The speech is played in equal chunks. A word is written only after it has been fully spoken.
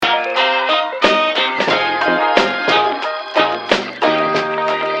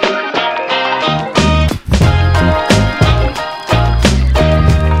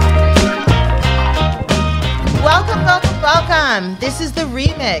is The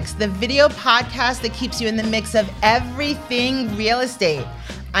Remix, the video podcast that keeps you in the mix of everything real estate.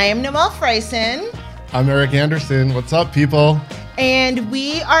 I am Noelle Freisen. I'm Eric Anderson. What's up, people? And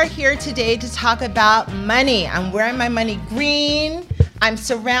we are here today to talk about money. I'm wearing my money green. I'm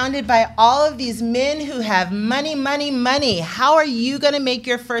surrounded by all of these men who have money, money, money. How are you going to make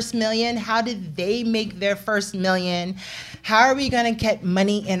your first million? How did they make their first million? How are we going to get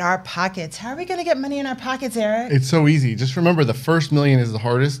money in our pockets? How are we going to get money in our pockets, Eric? It's so easy. Just remember, the first million is the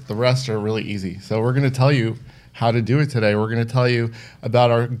hardest. The rest are really easy. So we're going to tell you how to do it today. We're going to tell you about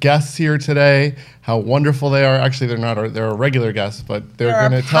our guests here today, how wonderful they are. Actually, they're not. They're a regular guest, but they're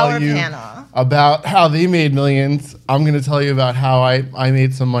going to tell you about how they made millions. I'm going to tell you about how I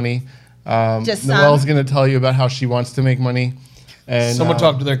made some money. Noelle's going to tell you about how she wants to make money. And someone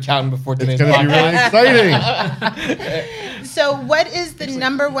talk to their accountant before today's It's going to be really exciting. So what is the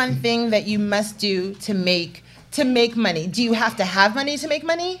number one thing that you must do to make money? Do you have to have money to make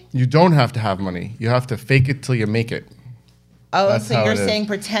money? You don't have to have money. You have to fake it till you make it. Oh, that's so you're saying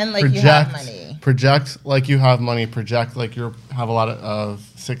pretend like you have money. Project like you have money. Project like you have a lot of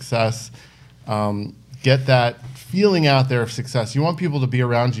success. Get that feeling out there of success. You want people to be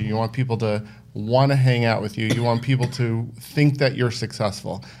around you. You want people to want to hang out with you. You want people to think that you're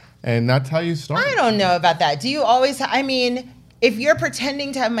successful. And that's how you start. I don't know about that. Do you always, if you're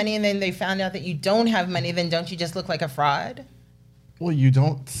pretending to have money and then they found out that you don't have money, then don't you just look like a fraud? Well, you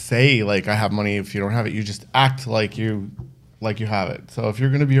don't say like I have money if you don't have it. You just act like you have it. So if you're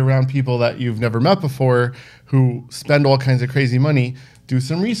going to be around people that you've never met before who spend all kinds of crazy money, do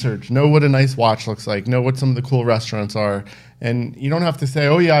some research. Know what a nice watch looks like. Know what some of the cool restaurants are. And you don't have to say,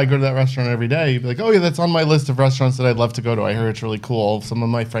 oh, yeah, I go to that restaurant every day. You'd be like, oh, yeah, that's on my list of restaurants that I'd love to go to. I hear it's really cool. Some of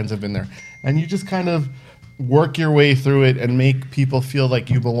my friends have been there. And you just kind of work your way through it and make people feel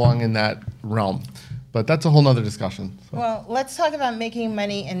like you belong in that realm. But that's a whole nother discussion. So. Well, let's talk about making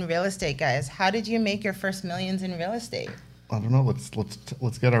money in real estate, guys. How did you make your first millions in real estate? I don't know.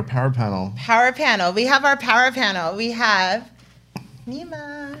 Let's get our power panel. Power panel. We have our power panel. We have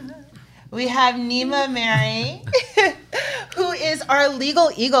Nima. We have Nima Mary, who is our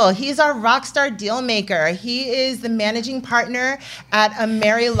legal eagle. He's our rock star deal maker. He is the managing partner at a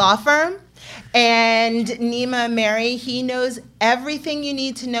Mary law firm. And Nima Mary, he knows everything you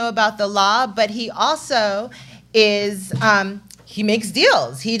need to know about the law, but he also is, he makes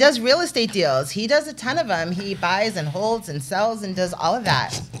deals. He does real estate deals. He does a ton of them. He buys and holds and sells and does all of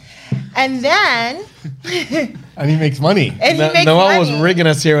that. And then... and he makes money. Noelle was rigging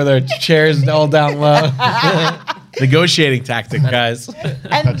us here with our chairs all down low. Negotiating tactic, guys.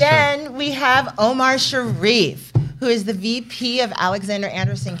 And then we have Omar Sharif, who is the VP of Alexander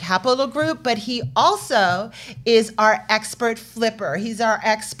Anderson Capital Group, but he also is our expert flipper. He's our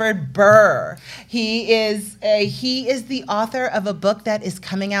expert burr. He is the author of a book that is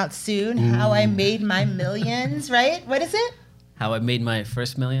coming out soon, How I Made My Millions, right? What is it? How I Made My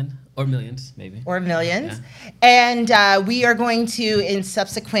First Million. Or millions, maybe. Or millions. Yeah. And we are going to, in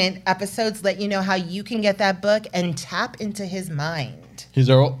subsequent episodes, let you know how you can get that book and tap into his mind. He's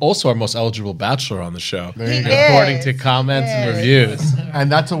also our most eligible bachelor on the show, according to comments and reviews.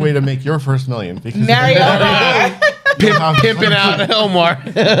 And that's a way to make your first million. Because Marry Omar. Pimping out Omar.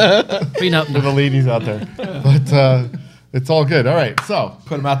 For the ladies out there. But it's all good. All right, so.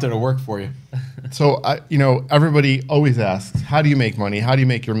 Put him out there to work for you. So, everybody always asks, how do you make money? How do you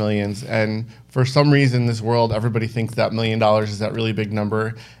make your millions? And for some reason in this world, everybody thinks that $1 million is that really big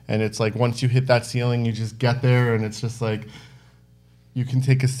number. And it's like once you hit that ceiling, you just get there. And it's just like you can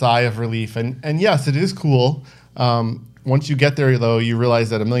take a sigh of relief. And yes, it is cool. Once you get there, though, you realize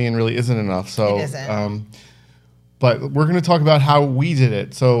that $1 million really isn't enough. So, it isn't. But we're going to talk about how we did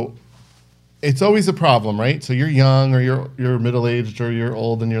it. So it's always a problem, right? So you're young or you're middle-aged or you're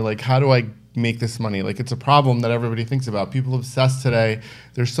old and you're like, how do I make this money? Like, it's a problem that everybody thinks about. People obsess today.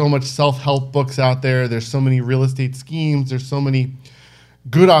 There's so much self-help books out there. There's so many real estate schemes. There's so many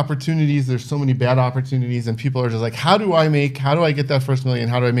good opportunities. There's so many bad opportunities. And people are just like, how do I get that first million?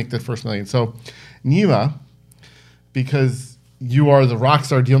 How do I make that first million? So Nima, because you are the rock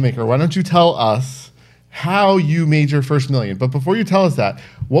star deal maker, why don't you tell us how you made your first million? But before you tell us that,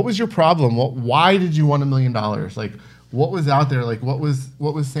 what was your problem? Why did you want $1 million? Like, what was out there? Like, what was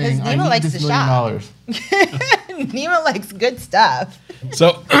saying, I need this $1 million? Nima likes good stuff.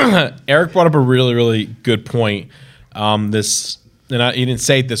 So Eric brought up a really, really good point. He didn't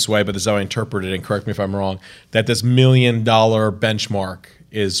say it this way, but this is how I interpret it, and correct me if I'm wrong, that this $1 million benchmark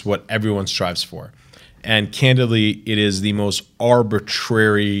is what everyone strives for. And candidly, it is the most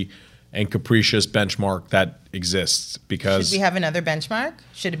arbitrary and capricious benchmark that exists because Should we have another benchmark?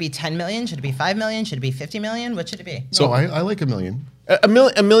 Should it be 10 million? Should it be 5 million? Should it be 50 million? What should it be? So I like $1 million. a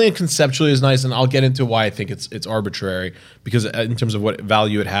million conceptually is nice, and I'll get into why I think it's arbitrary because in terms of what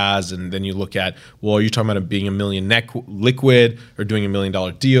value it has, and then you look at, well, are you talking about it being $1 million liquid or doing $1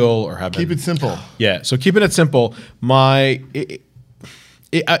 million deal or having Keep it simple. Yeah, so keeping it simple. You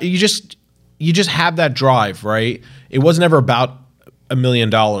just have that drive, right? It wasn't ever about $1 million.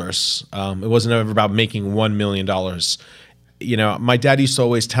 It wasn't ever about making $1 million. You know, my dad used to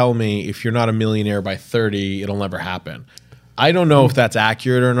always tell me, if you're not a millionaire by 30, it'll never happen. I don't know if that's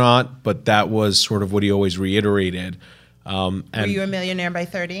accurate or not, but that was sort of what he always reiterated. Were you a millionaire by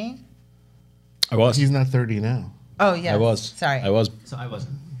 30? I was. He's not 30 now. Oh, yeah. I was. Sorry. I was. So I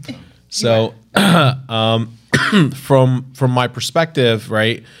wasn't. So, from my perspective,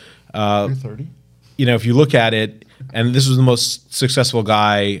 right? You're 30? You know, if you look at it, and this was the most successful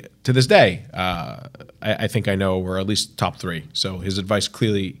guy to this day, I think I know, or at least top 3. So his advice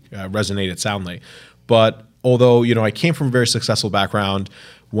clearly resonated soundly. But although, you know, I came from a very successful background,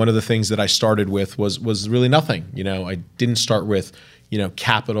 one of the things that I started with was really nothing. You know, I didn't start with, you know,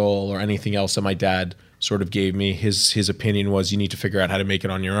 capital or anything else that my dad sort of gave me. His opinion was, you need to figure out how to make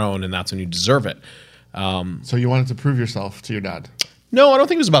it on your own, and that's when you deserve it. So you wanted to prove yourself to your dad? No, I don't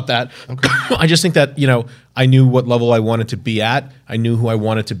think it was about that. Okay. I just think that, you know, I knew what level I wanted to be at. I knew who I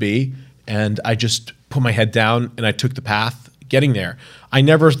wanted to be. And I just put my head down and I took the path getting there. I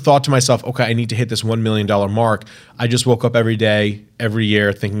never thought to myself, okay, I need to hit this $1 million mark. I just woke up every day, every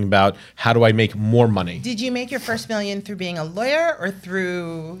year thinking about how do I make more money. Did you make your first million through being a lawyer or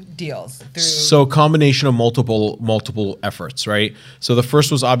through deals? So a combination of multiple efforts, right? So the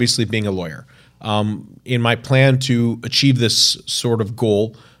first was obviously being a lawyer. In my plan to achieve this sort of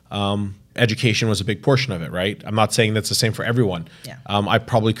goal, education was a big portion of it, right? I'm not saying that's the same for everyone. Yeah. I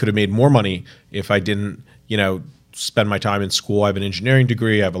probably could have made more money if I didn't, you know, spend my time in school. I have an engineering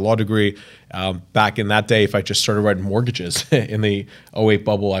degree. I have a law degree. Back in that day, if I just started writing mortgages in the '08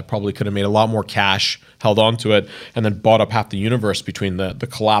 bubble, I probably could have made a lot more cash, held on to it, and then bought up half the universe between the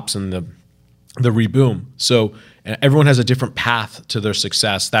collapse and the reboom. So everyone has a different path to their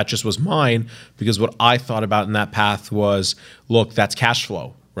success. That just was mine because what I thought about in that path was, look, that's cash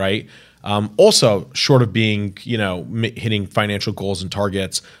flow, right? Also, short of being, you know, hitting financial goals and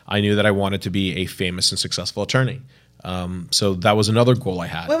targets, I knew that I wanted to be a famous and successful attorney. So that was another goal I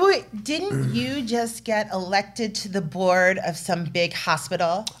had. Wait. Didn't you just get elected to the board of some big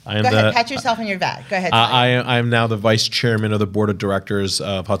hospital? I am Go ahead, pat yourself on your back. Go ahead. I am now the vice chairman of the board of directors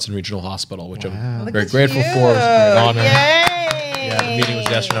of Hudson Regional Hospital, which I'm Look very at grateful you. for. It was a great honor. Yay. Yeah, the meeting was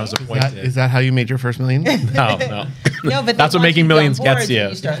yesterday. I was appointed. Is that how you made your first million? No. No, but That's what making millions gets you.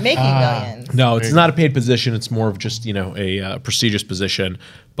 You start making millions. No, it's not a paid position. It's more of just, you know, a prestigious position.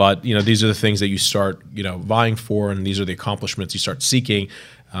 But, you know, these are the things that you start, you know, vying for, and these are the accomplishments you start seeking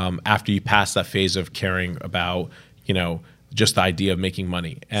after you pass that phase of caring about, you know, just the idea of making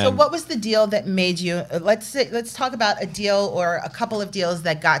money. And So what was the deal that made you, let's talk about a deal or a couple of deals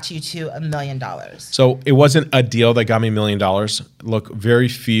that got you to $1 million. So it wasn't a deal that got me $1 million. Look, very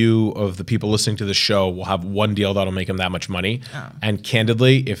few of the people listening to the show will have one deal that'll make them that much money. Oh. And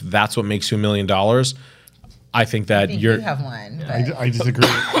candidly, if that's what makes you $1 million, I think that you have one. But. I disagree.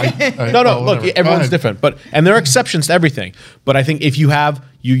 No, oh, look, whatever. everyone's different. And there are exceptions to everything. But I think if you have,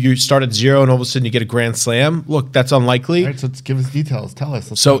 you start at zero and all of a sudden you get a grand slam, look, that's unlikely. All right, so let's give us details. Tell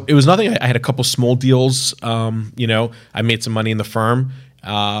us. So it was nothing. I had a couple small deals. You know, I made some money in the firm.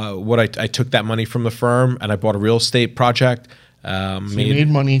 I took that money from the firm and I bought a real estate project. You made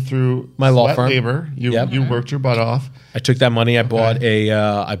money through my law sweat firm. Labor. You worked your butt off. I took that money. I bought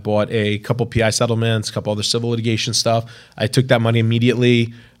a couple PI settlements, a couple other civil litigation stuff. I took that money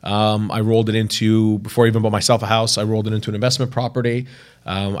immediately. I rolled it into, before I even bought myself a house, I rolled it into an investment property.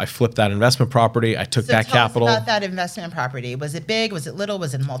 I flipped that investment property. I took that capital. Tell us about that investment property. Was it big? Was it little?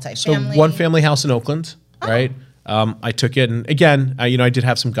 Was it multifamily? So one family house in Oakland, right? I took it, and again, you know, I did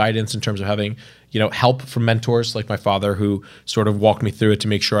have some guidance in terms of having, you know, help from mentors like my father, who sort of walked me through it to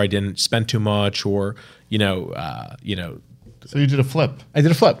make sure I didn't spend too much, or you know. So you did a flip. I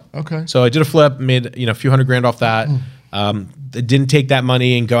did a flip. Okay. So I did a flip, made, you know, a few $100,000 off that. Didn't take that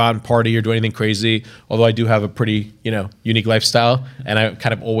money and go out and party or do anything crazy. Although I do have a pretty, you know, unique lifestyle, and I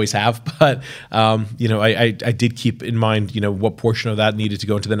kind of always have. But you know, I did keep in mind, you know, what portion of that needed to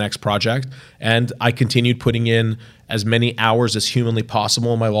go into the next project, and I continued putting in as many hours as humanly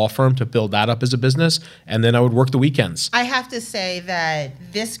possible in my law firm to build that up as a business, and then I would work the weekends. I have to say that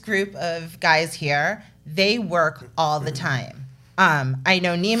this group of guys here, they work all the time. I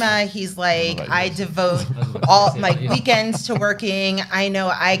know Nima, he's like, about I yours. devote all my weekends to working. I know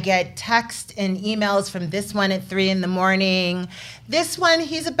I get text and emails from this one at 3 a.m. This one,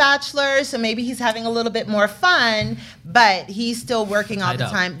 he's a bachelor, so maybe he's having a little bit more fun, but he's still working all Tied the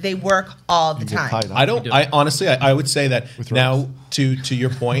up. time. They work all the You get time. tied up. I don't. I honestly, I would say that With now. ropes. To your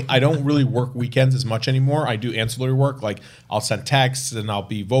point, I don't really work weekends as much anymore. I do ancillary work, like I'll send texts and I'll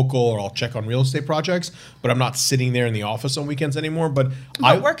be vocal or I'll check on real estate projects. But I'm not sitting there in the office on weekends anymore. But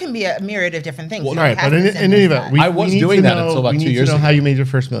Work can be a myriad of different things. Well, You All right, have but in this and any this, event, that. I was need doing to that know- until about we 2 need years to know ago. how you made your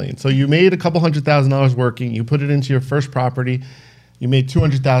first million. So you made a couple $100,000 working. You put it into your first property. You made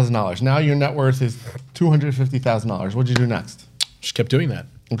 $200,000. Now your net worth is $250,000. What'd you do next? just kept doing that.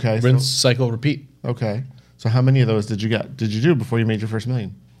 Okay, Rinse, cycle, repeat. Okay, so how many of those did you get? Did you do before you made your first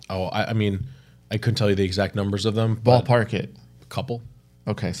million? Oh, I mean, I couldn't tell you the exact numbers of them. But Ballpark it. a couple.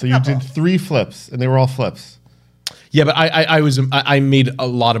 Okay, so you did 3 flips, and they were all flips. Yeah, but I made a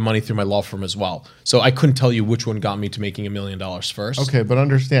lot of money through my law firm as well. So I couldn't tell you which one got me to making $1 million first. Okay, but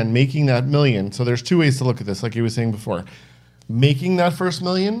understand, making that million, so there's 2 ways to look at this, like you were saying before. Making that first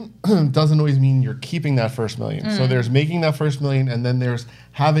million doesn't always mean you're keeping that first million. So there's making that first million, and then there's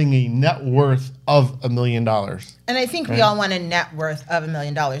having a net worth of $1 million. And I think we all want a net worth of $1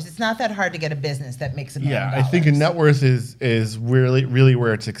 million. It's not that hard to get a business that makes $1 million. Yeah, I think a net worth is really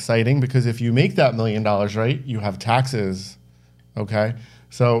where it's exciting, because if you make that $1 million, right, you have taxes. Okay,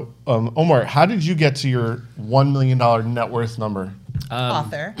 so Omar, how did you get to your $1 million net worth number?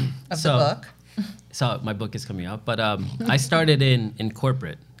 Author of so- the book. So my book is coming out, but I started in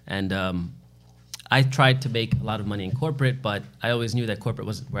corporate, and I tried to make a lot of money in corporate, but I always knew that corporate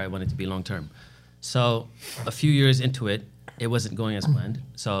wasn't where I wanted to be long term. So a few years into it, it wasn't going as planned.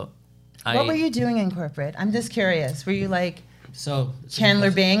 So What were you doing in corporate? I'm just curious. Were you like So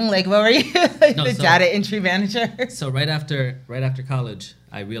Chandler Bing? Like, what were you? Like No, the so- data entry manager? So right after college,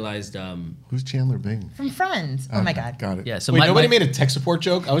 I realized Who's Chandler Bing? From Friends. Oh my God. Got it. yeah. So Wait, my, nobody my, made a tech support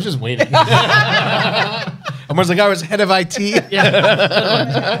joke? I was just waiting. Omar's like, I was head of IT.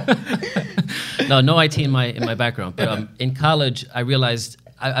 no IT in my background, but in college I realized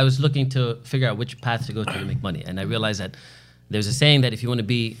I was looking to figure out which path to go to make money, and I realized that there's a saying that if you want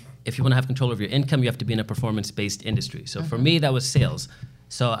to have control of your income, you have to be in a performance-based industry. So for me, that was sales.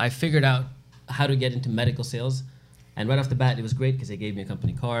 So I figured out how to get into medical sales, and right off the bat, it was great because they gave me a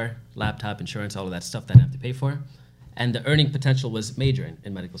company car, laptop, insurance, all of that stuff that I didn't have to pay for, and the earning potential was major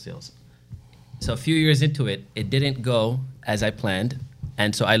in medical sales. So a few years into it, it didn't go as I planned,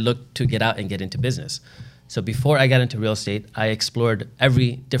 and so I looked to get out and get into business. So before I got into real estate, I explored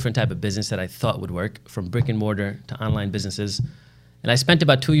every different type of business that I thought would work, from brick and mortar to online businesses, and I spent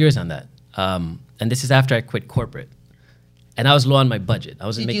about 2 years on that. And this is after I quit corporate, and I was low on my budget. I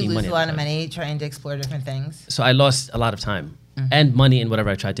wasn't Did you making lose money. a at lot the of time. money trying to explore different things? So I lost a lot of time and money in whatever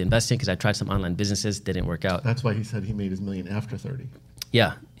I tried to invest in, because I tried some online businesses, didn't work out. That's why he said he made his million after 30.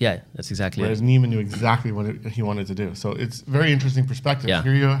 Yeah, that's exactly Whereas it. Neiman knew exactly what he wanted to do. So it's very interesting perspective. Yeah.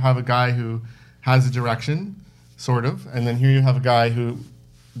 Here you have a guy who has a direction, sort of, and then here you have a guy who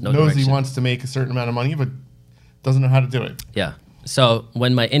No knows he direction. wants to make a certain amount of money, but doesn't know how to do it. Yeah. So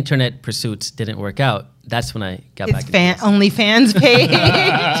when my internet pursuits didn't work out, that's when I got It's back into OnlyFans page.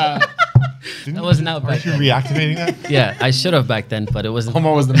 Didn't wasn't out back Aren't you reactivating that? Yeah, I should have back then, but it wasn't.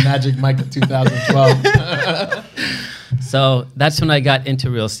 Omar was the magic Mike of 2012. So that's when I got into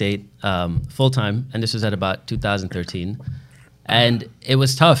real estate full time, and this was at about 2013. And it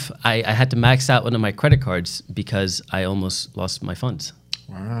was tough. I had to max out one of my credit cards because I almost lost my funds.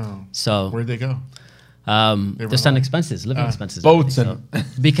 Wow. So Where'd they go? They just were on like- expenses, living expenses. boats So-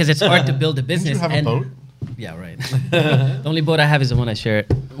 because it's hard to build a Didn't business. you have a and- boat? Yeah, right. The only boat I have is the one I share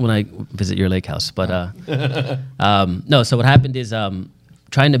when I visit your lake house. But no, so what happened is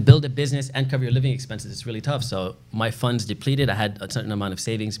trying to build a business and cover your living expenses is really tough. So my funds depleted. I had a certain amount of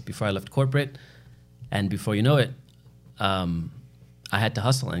savings before I left corporate, and before you know it, I had to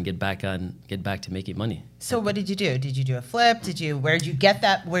hustle and get back to making money. So what did you do? Did you do a flip? Where'd you get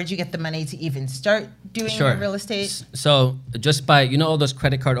that? Where'd you get the money to even start doing your real estate? So just by, all those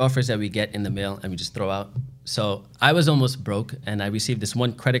credit card offers that we get in the mail and we just throw out. So I was almost broke, and I received this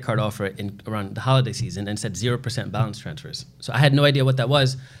one credit card offer around the holiday season and said 0% balance transfers. So I had no idea what that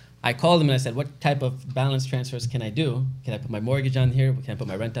was. I called them and I said, what type of balance transfers can I do? Can I put my mortgage on here? Can I put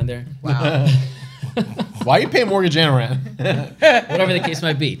my rent on there? Wow. Why are you paying mortgage and rent? Whatever the case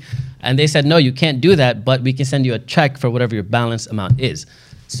might be. And they said, no, you can't do that, but we can send you a check for whatever your balance amount is.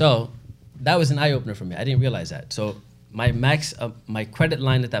 So that was an eye-opener for me. I didn't realize that. So my credit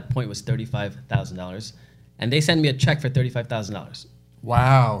line at that point was $35,000, and they sent me a check for $35,000.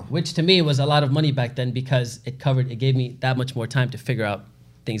 Wow. which to me was a lot of money back then because it gave me that much more time to figure out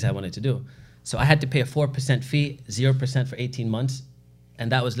things I wanted to do. So I had to pay a 4% fee, 0% for 18 months,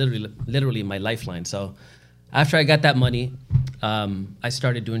 and that was literally my lifeline. So after I got that money, I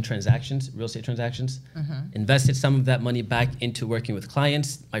started doing transactions, real estate transactions, invested some of that money back into working with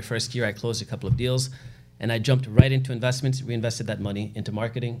clients. My first year, I closed a couple of deals, and I jumped right into investments, reinvested that money into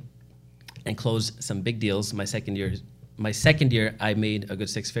marketing, and closed some big deals. My second year, I made a good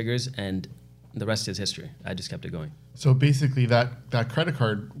 6 figures, and the rest is history. I just kept it going. So basically, that credit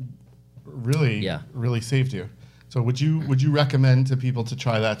card really saved you. So would you recommend to people to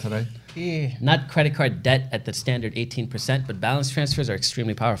try that today? Yeah. Not credit card debt at the standard 18%, but balance transfers are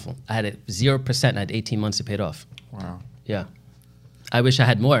extremely powerful. I had it 0%, and I had 18 months to pay it off. Wow. Yeah. I wish I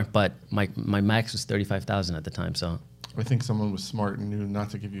had more, but my max was $35,000 at the time, so. I think someone was smart and knew not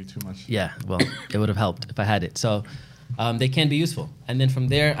to give you too much. Yeah, well, it would have helped if I had it. So they can be useful. And then from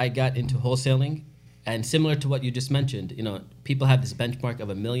there, I got into wholesaling. And similar to what you just mentioned, people have this benchmark of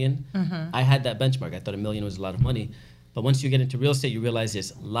 $1 million. I had that benchmark. I thought $1 million was a lot of money. But once you get into real estate, you realize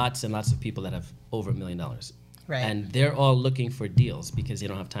there's lots and lots of people that have over $1 million. Right. And they're all looking for deals because they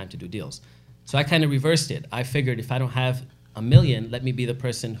don't have time to do deals. So I kind of reversed it. I figured if I don't have $1 million, let me be the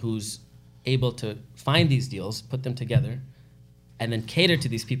person who's able to find these deals, put them together, and then cater to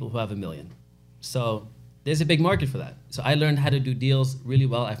these people who have $1 million. So there's a big market for that. So I learned how to do deals really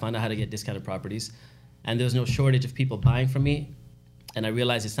well. I found out how to get discounted properties. And there was no shortage of people buying from me. And I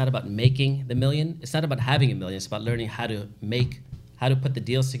realized it's not about making the million. It's not about having $1 million. It's about learning how to put the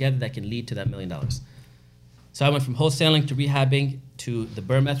deals together that can lead to that $1 million. So I went from wholesaling to rehabbing to the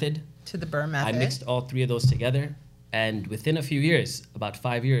BRRRR method. To the BRRRR method. I mixed all 3 of those together. And within a few years, about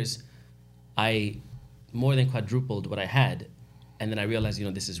 5 years, I more than quadrupled what I had. And then I realized,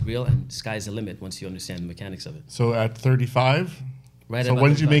 this is real and sky's the limit once you understand the mechanics of it. So at 35? Right. So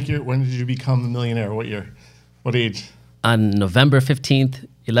when did you become a millionaire? What year? What age? On November 15th,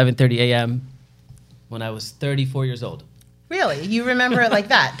 11:30 a.m., when I was 34 years old. Really? You remember it like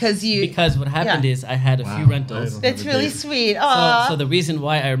that? Because what happened is I had a few rentals. That's really sweet. Aww. So the reason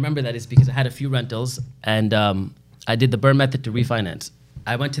why I remember that is because I had a few rentals, and I did the BRRRR method to refinance.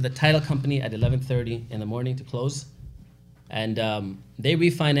 I went to the title company at 11:30 in the morning to close, and they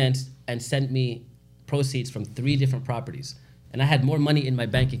refinanced and sent me proceeds from 3 different properties. And I had more money in my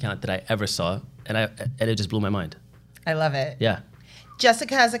bank account than I ever saw, and it just blew my mind. I love it. Yeah.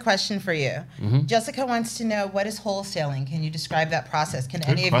 Jessica has a question for you. Jessica wants to know, what is wholesaling? Can you describe that process? Can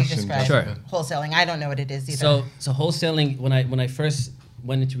any of you describe wholesaling? I don't know what it is either. So wholesaling, when I first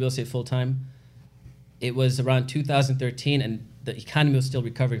went into real estate full time, it was around 2013, and the economy was still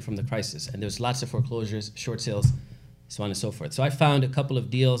recovering from the crisis, and there was lots of foreclosures, short sales, so on and so forth. So I found a couple of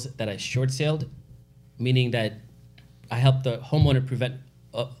deals that I short sailed, meaning that I helped the homeowner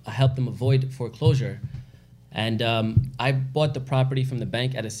I helped them avoid foreclosure. And I bought the property from the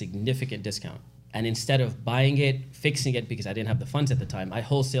bank at a significant discount. And instead of buying it, fixing it because I didn't have the funds at the time, I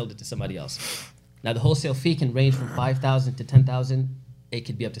wholesaled it to somebody else. Now the wholesale fee can range from $5,000 to $10,000. It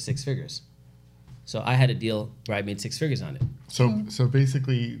could be up to 6 figures. So I had a deal where I made 6 figures on it. So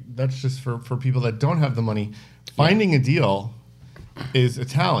basically, that's just for people that don't have the money. Finding a deal is a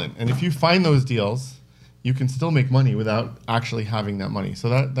talent. And if you find those deals, you can still make money without actually having that money. So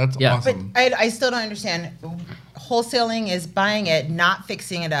that's awesome. But I still don't understand. Wholesaling is buying it, not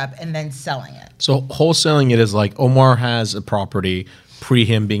fixing it up, and then selling it. So wholesaling it is like Omar has a property pre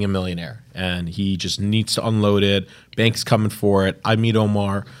him being a millionaire, and he just needs to unload it. Bank's coming for it. I meet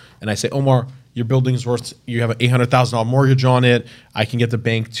Omar, and I say, Omar, your building's worth, you have an $800,000 mortgage on it. I can get the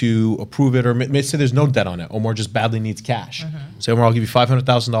bank to approve it, or may say there's no debt on it. Omar just badly needs cash. So Omar, I'll give you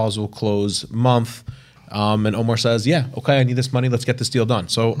 $500,000. We'll close month. And Omar says, yeah, okay, I need this money. Let's get this deal done.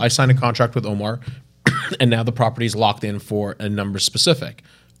 So I signed a contract with Omar, and now the property is locked in for a number specific,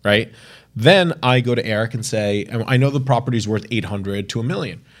 right? Then I go to Eric and say, I know the property is worth $800,000 to $1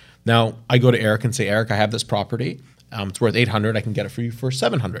 million. Now I go to Eric and say, Eric, I have this property. It's worth $800,000. I can get it for you for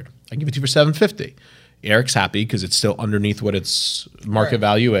 $700,000. I give it to you for $750,000. Eric's happy because it's still underneath what its market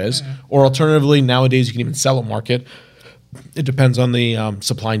value is. Or alternatively, nowadays you can even sell a market. It depends on the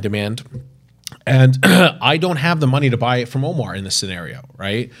supply and demand. And I don't have the money to buy it from Omar in this scenario,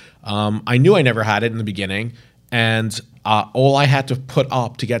 right? I knew I never had it in the beginning, and all I had to put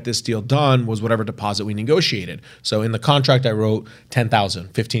up to get this deal done was whatever deposit we negotiated. So in the contract, I wrote $10,000,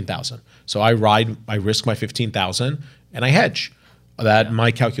 $15,000. So I risk my $15,000, and I hedge that my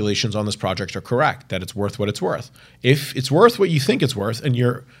calculations on this project are correct, that it's worth what it's worth. If it's worth what you think it's worth, and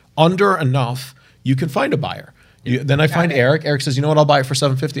you're under enough, you can find a buyer. Then I find it. Eric. Eric says, you know what, I'll buy it for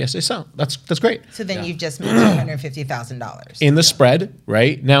 $750. I say, so that's great. So then you've just made $250,000 In the spread,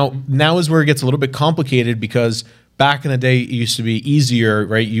 right? Now is where it gets a little bit complicated because back in the day, it used to be easier,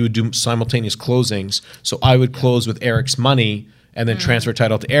 right? You would do simultaneous closings. So I would close with Eric's money and then transfer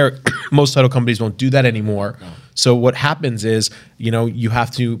title to Eric. Most title companies don't do that anymore. No. So what happens is, you have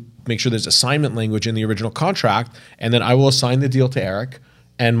to make sure there's assignment language in the original contract, and then I will assign the deal to Eric,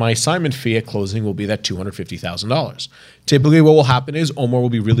 and my assignment fee at closing will be that $250,000. Typically what will happen is Omar will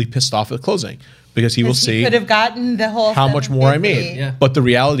be really pissed off at closing because he will see he could have gotten the whole how much more I made. Yeah. But the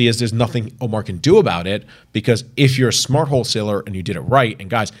reality is there's nothing Omar can do about it because if you're a smart wholesaler and you did it right, and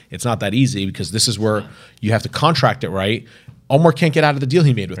guys, it's not that easy because this is where you have to contract it right. Omar can't get out of the deal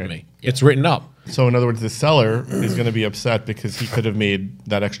he made with me. It's written up. So in other words, the seller is going to be upset because he could have made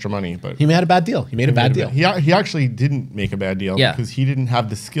that extra money, but He made a bad deal. He made a bad deal. He actually didn't make a bad deal because he didn't have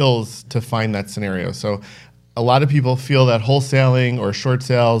the skills to find that scenario. So a lot of people feel that wholesaling or short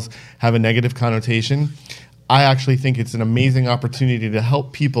sales have a negative connotation. I actually think it's an amazing opportunity to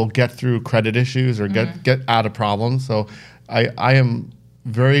help people get through credit issues or get out of problems. So I am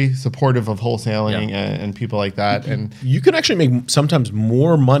very supportive of wholesaling and people like that. And you can actually make sometimes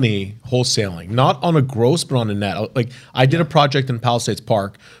more money wholesaling, not on a gross, but on a net. Like I did a project in Palisades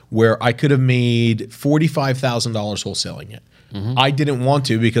Park where I could have made $45,000 wholesaling it. I didn't want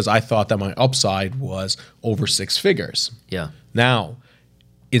to because I thought that my upside was over six figures. Yeah. Now,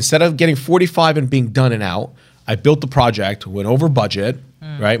 instead of getting 45 and being done and out, I built the project, went over budget,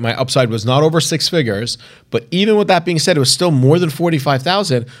 right? My upside was not over six figures, but even with that being said, it was still more than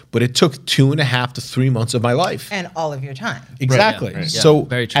 45,000, but it took 2.5 to 3 months of my life. and all of your time. Exactly. Right. Yeah, So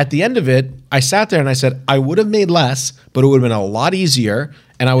very true. at the end of it, I sat there and I said, I would have made less, but it would have been a lot easier.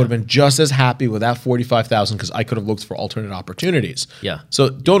 And I would have been just as happy with that 45,000 because I could have looked for alternate opportunities. Yeah. So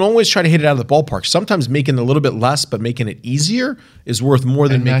don't always try to hit it out of the ballpark. Sometimes making a little bit less, but making it easier is worth more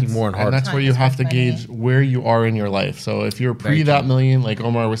than making more and harder. And that's where you have to gauge where you are in your life. So if you're pre that million, like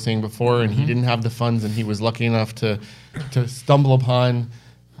Omar was saying before, and he didn't have the funds and he was lucky enough to stumble upon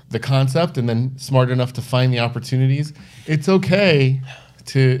the concept and then smart enough to find the opportunities, it's okay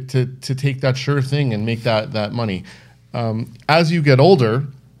to take that sure thing and make that money. As you get older,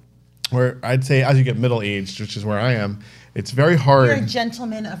 or I'd say as you get middle aged, which is where I am, it's very hard. You're a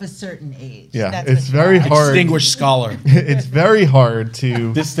gentleman of a certain age. Yeah, That's it's what you very are. hard. Distinguished scholar. It's very hard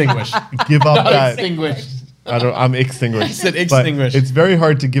to Distinguished. give up that. Extinguished. I'm extinguished. I said But extinguished. it's very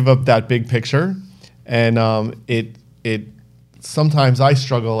hard to give up that big picture, and it sometimes I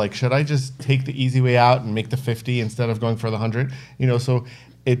struggle. Like, should I just take the easy way out and make the 50 instead of going for the 100? So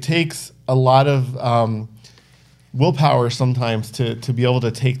it takes a lot of willpower sometimes to be able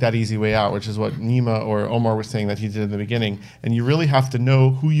to take that easy way out, which is what Nima or Omar was saying that he did in the beginning. And you really have to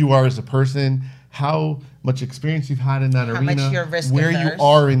know who you are as a person, how much experience you've had in that How arena, much you're risk where you averse.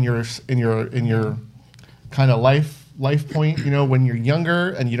 are in your kind of life point. When you're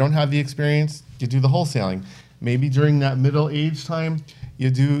younger and you don't have the experience, you do the wholesaling. Maybe during that middle age time,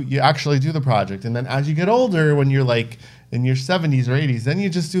 you actually do the project. And then as you get older, when you're like in your 70s or 80s, then you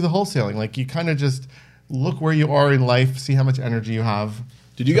just do the wholesaling. Like you kind of just look where you are in life, see how much energy you have.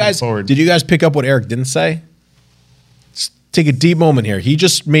 Did you guys pick up what Eric didn't say? Just take a deep moment here. He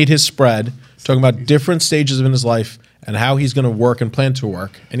just made his spread talking about different stages in his life and how he's going to work and plan to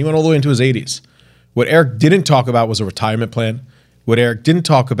work. And he went all the way into his 80s. What Eric didn't talk about was a retirement plan. What Eric didn't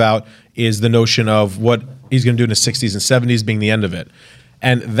talk about is the notion of what he's going to do in his 60s and 70s being the end of it.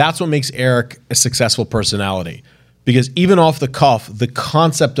 And that's what makes Eric a successful personality. Because even off the cuff, the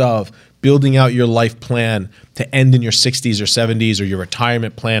concept of building out your life plan to end in your 60s or 70s or your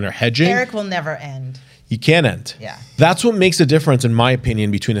retirement plan or hedging. Eric will never end. You can't end. Yeah. That's what makes a difference, in my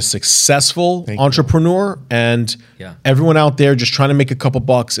opinion, between a successful entrepreneur and everyone out there just trying to make a couple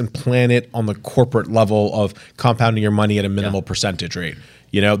bucks and plan it on the corporate level of compounding your money at a minimal percentage rate.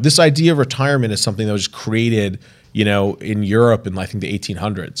 This idea of retirement is something that was created, in Europe in I think the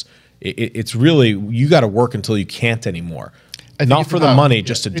 1800s. It's really, you got to work until you can't anymore. Not for the money,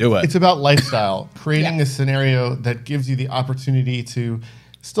 just to do it. It's about lifestyle, creating a scenario that gives you the opportunity to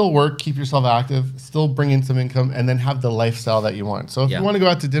still work, keep yourself active, still bring in some income, and then have the lifestyle that you want. So if you want to go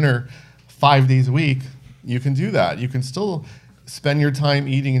out to dinner 5 days a week, you can do that. You can still spend your time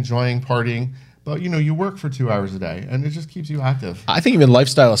eating, enjoying, partying, but you work for 2 hours a day, and it just keeps you active. I think even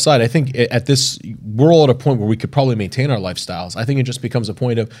lifestyle aside, I think at this, we're all at a point where we could probably maintain our lifestyles. I think it just becomes a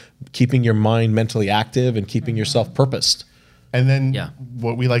point of keeping your mind mentally active and keeping yourself purposed. And then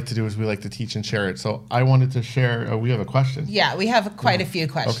what we like to do is we like to teach and share it. So I wanted to share, we have a question. Yeah, we have quite a few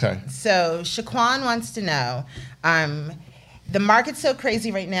questions. Okay. So Shaquan wants to know, The market's so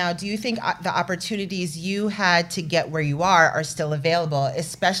crazy right now. Do you think the opportunities you had to get where you are still available,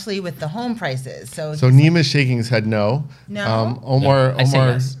 especially with the home prices? So Nima's shaking his head no. No? Omar I say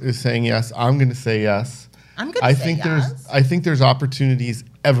yes. is saying yes. I'm going to say yes. I'm going to say yes. I think there's opportunities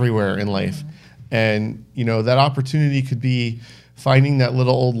everywhere in life. And, that opportunity could be finding that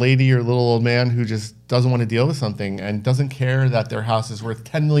little old lady or little old man who just doesn't want to deal with something and doesn't care that their house is worth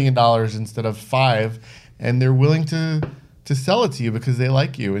 $10 million instead of $5 million, and they're willing to sell it to you because they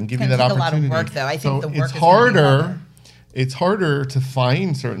like you and give you that opportunity. A lot of work, though. I think the work it's is gonna be harder. It's harder to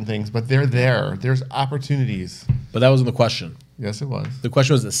find certain things, but they're there. There's opportunities. But that wasn't the question. Yes, it was. The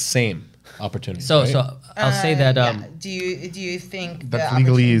question was the same opportunity. So, right? so I'll say that. Do you think the That's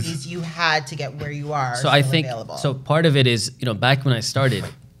legalese. opportunities you had to get where you are So are I still think available? so. Part of it is back when I started,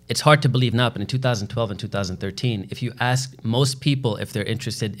 it's hard to believe now, but in 2012 and 2013, if you ask most people if they're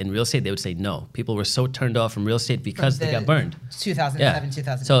interested in real estate, they would say no. People were so turned off from real estate because they got burned. 2007,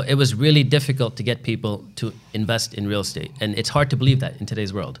 2008. So it was really difficult to get people to invest in real estate, and it's hard to believe that in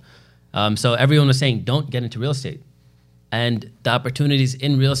today's world. So everyone was saying, don't get into real estate. And the opportunities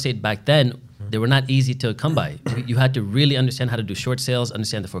in real estate back then, they were not easy to come by. You had to really understand how to do short sales,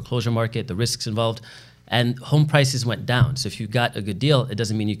 understand the foreclosure market, the risks involved, and home prices went down. So if you got a good deal, it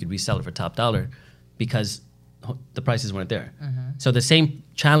doesn't mean you could resell it for top dollar because the prices weren't there. So the same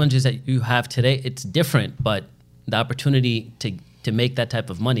challenges that you have today, it's different, but the opportunity to make that type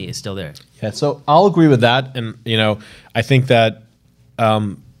of money is still there. Yeah, so I'll agree with that. And, I think that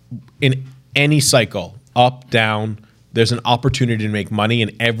in any cycle, up, down, there's an opportunity to make money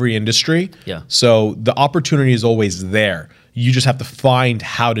in every industry. Yeah. So the opportunity is always there. You just have to find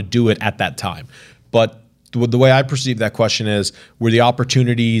how to do it at that time. But the way I perceive that question is, were the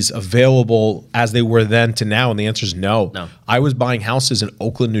opportunities available as they were then to now? And the answer is no. No. I was buying houses in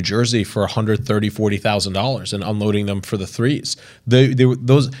Oakland, New Jersey for $130,000, $40,000 and unloading them for the threes.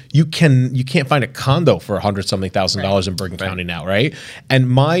 Those you can't find a condo for $100-something thousand in Bergen County now, right? And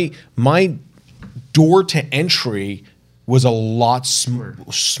my door to entry was a lot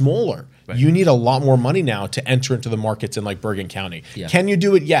smaller. Right. You need a lot more money now to enter into the markets in like Bergen County. Yeah. Can you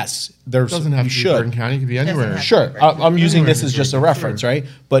do it? Yes. It doesn't have to be Bergen County. It could be anywhere. Sure. I'm using this as just a reference, right?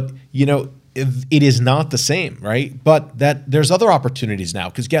 But, it is not the same, right? But there's other opportunities now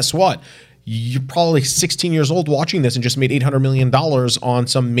because guess what? You're probably 16 years old watching this and just made $800 million on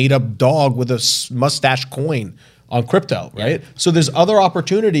some made-up dog with a mustache coin on crypto, right? Yeah. So there's other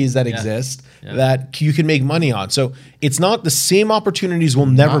opportunities that exist that you can make money on. So it's not the same opportunities will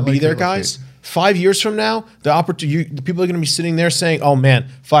never be there, guys. 5 years from now, the people are going to be sitting there saying, "Oh man,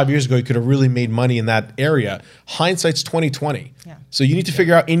 5 years ago you could have really made money in that area." Hindsight's 20/20. Yeah. So you need to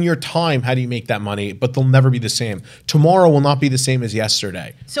figure out in your time how do you make that money, but they'll never be the same. Tomorrow will not be the same as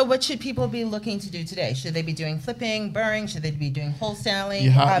yesterday. So what should people be looking to do today? Should they be doing flipping, burring? Should they be doing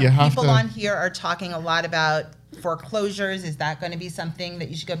wholesaling? People on here are talking a lot about foreclosures. Is that going to be something that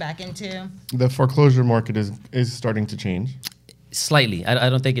you should go back into? The foreclosure market is starting to change. Slightly. I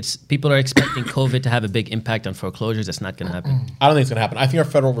don't think people are expecting COVID to have a big impact on foreclosures. That's not going to happen. I don't think it's going to happen. I think our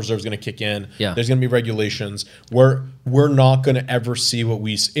Federal Reserve is going to kick in. Yeah. There's going to be regulations. We're not going to ever see what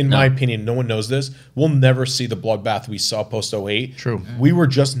my opinion, no one knows this. We'll never see the bloodbath we saw post 08. True. We were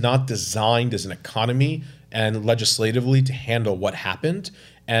just not designed as an economy and legislatively to handle what happened.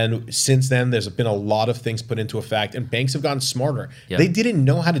 And since then, there's been a lot of things put into effect, and banks have gotten smarter. Yeah. They didn't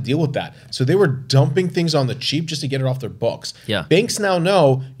know how to deal with that. So they were dumping things on the cheap just to get it off their books. Yeah. Banks now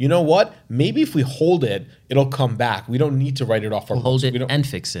know, you know what? Maybe if we hold it, it'll come back. We don't need to write it off our books. Hold it and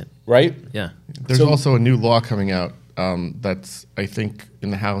fix it. Right? Yeah. There's also a new law coming out that's, I think,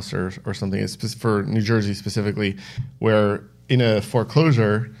 in the House or something. It's for New Jersey specifically, where in a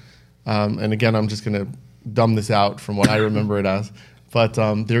foreclosure, and again, I'm just going to dumb this out from what I remember it as, but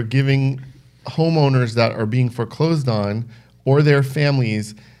they're giving homeowners that are being foreclosed on or their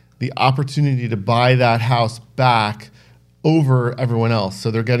families the opportunity to buy that house back over everyone else. So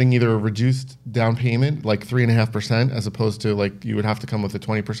they're getting either a reduced down payment, like 3.5%, as opposed to like you would have to come with a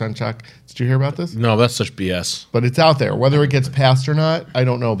 20% check. Did you hear about this? No, that's such BS. But it's out there. Whether it gets passed or not, I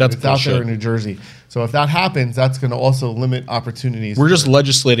don't know. But That's it's bullshit. out there in New Jersey. So if that happens, that's going to also limit opportunities. We're just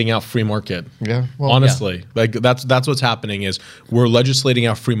legislating out free market. Yeah. Well, Honestly, like that's what's happening is we're legislating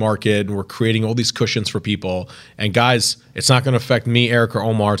out free market and we're creating all these cushions for people. And guys, it's not going to affect me, Eric, or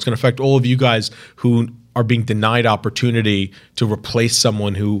Omar. It's going to affect all of you guys who are being denied opportunity to replace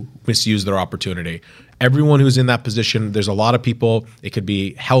someone who misused their opportunity. Everyone who's in that position, there's a lot of people. It could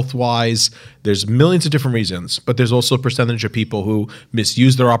be health-wise. There's millions of different reasons, but there's also a percentage of people who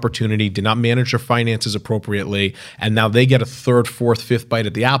misuse their opportunity, did not manage their finances appropriately, and now they get a third, fourth, fifth bite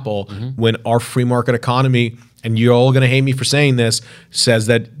at the apple when our free market economy and you're all going to hate me for saying this, says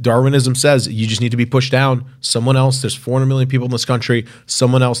that Darwinism says you just need to be pushed down. Someone else, there's 400 million people in this country,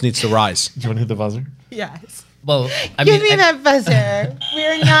 someone else needs to rise. Do you want to hit the buzzer? Yes. Well, Give me that buzzer.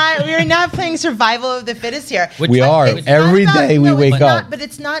 We're not playing survival of the fittest here. We are. Every day we wake up. But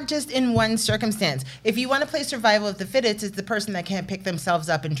it's not just in one circumstance. If you want to play survival of the fittest, it's the person that can't pick themselves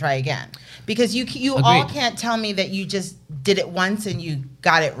up and try again. Because you all can't tell me that you just did it once and you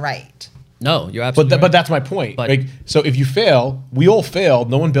got it right. No, you're absolutely right. But that's my point. Like, so if you fail, we all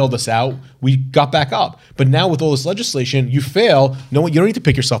failed. No one bailed us out. We got back up. But now with all this legislation, you fail. No one, you don't need to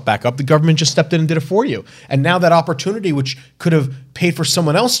pick yourself back up. The government just stepped in and did it for you. And now that opportunity, which could have paid for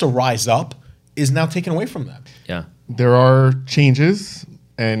someone else to rise up, is now taken away from them. Yeah. There are changes,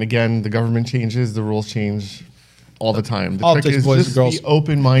 and again, the government changes, the rules change all the time. The trick is just be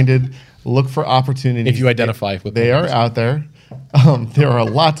open-minded, look for opportunities. If you identify with they are out there. There are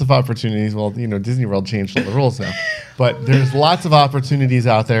lots of opportunities. Well, Disney World changed all the rules now, but there's lots of opportunities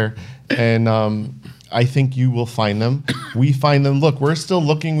out there, and I think you will find them. We find them. Look, we're still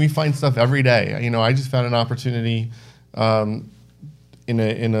looking. We find stuff every day. I just found an opportunity in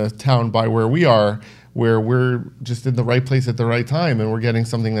a town by where we are, where we're just in the right place at the right time, and we're getting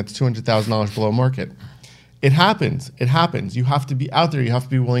something that's $200,000 below market. It happens. It happens. You have to be out there. You have to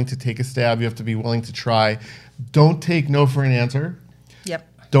be willing to take a stab. You have to be willing to try. Don't take no for an answer. Yep.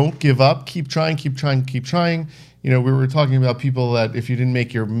 Don't give up. Keep trying, keep trying, keep trying. We were talking about people that if you didn't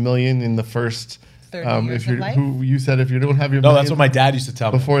make your million in the first 30 years of life? who you said if you don't have your No, million that's what my dad used to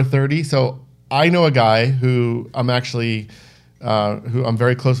tell me. before 30. So I know a guy who I'm actually who I'm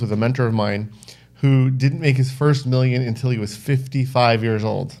very close with, a mentor of mine, who didn't make his first million until he was 55 years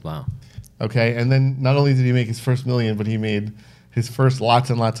old. Wow. Okay, and then not only did he make his first million, but he made his first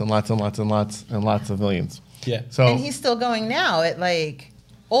lots and lots and lots and lots and lots and lots of millions. Yeah. So And he's still going now at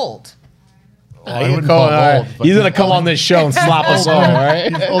old. I wouldn't call him old, but He's gonna come on this show and slap us all,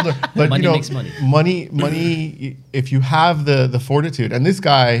 right? he's older. But Money makes money. Money. If you have the fortitude, and this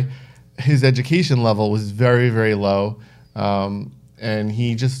guy, his education level was very, very low, and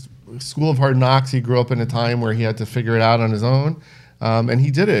he just School of Hard Knocks. He grew up in a time where he had to figure it out on his own. And he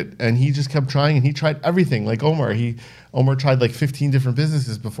did it, and he just kept trying, and he tried everything. Like Omar, Omar tried like 15 different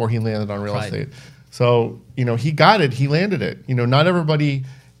businesses before he landed on real estate. So he got it, he landed it. Not everybody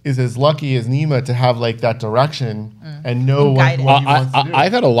is as lucky as Nima to have like that direction and know what he wants to do.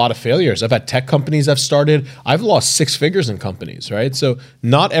 I've had a lot of failures. I've had tech companies I've started. I've lost 6 figures in companies, right? So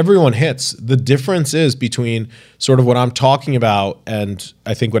not everyone hits. The difference is between sort of what I'm talking about and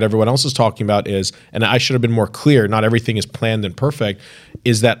I think what everyone else is talking about is, and I should have been more clear, not everything is planned and perfect,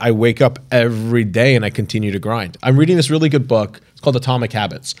 is that I wake up every day and I continue to grind. I'm reading this really good book. It's called Atomic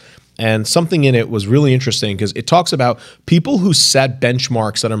Habits. And something in it was really interesting because it talks about people who set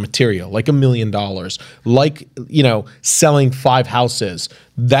benchmarks that are material, like $1 million, like, selling 5 houses.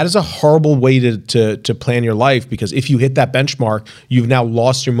 That is a horrible way to plan your life because if you hit that benchmark, you've now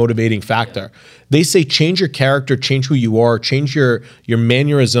lost your motivating factor. Yeah. They say change your character, change who you are, change your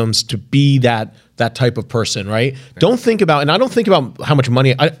mannerisms to be that type of person, right? Don't think about, and I don't think about how much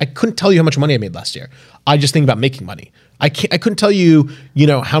money, I couldn't tell you how much money I made last year. I just think about making money. I couldn't tell you,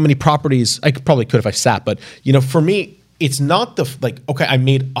 how many properties, I probably could if I sat, but, for me, it's not okay, I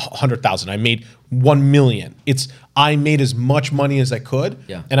made 100,000, I made 1 million. It's, I made as much money as I could,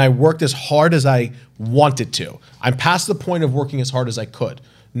 and I worked as hard as I wanted to. I'm past the point of working as hard as I could.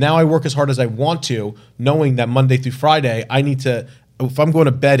 Now I work as hard as I want to, knowing that Monday through Friday, I need to, if I'm going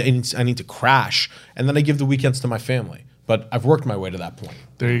to bed, I need to crash, and then I give the weekends to my family. But I've worked my way to that point.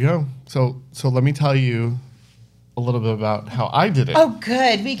 There you go. So let me tell you a little bit about how I did it. Oh,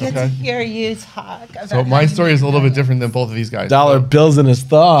 good. We get to hear you talk about So my story is a little bit different than both of these guys. Dollar bills in his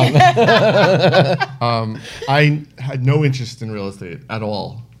thumb. I had no interest in real estate at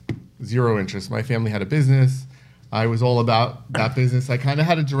all. 0 interest. My family had a business. I was all about that business. I kind of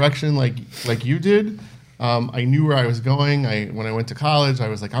had a direction like you did. I knew where I was going. When I went to college, I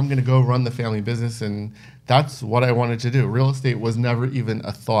was like, I'm going to go run the family business, and that's what I wanted to do. Real estate was never even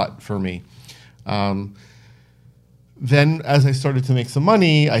a thought for me. Then as I started to make some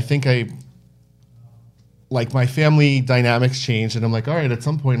money, I think my family dynamics changed, and I'm like, all right, at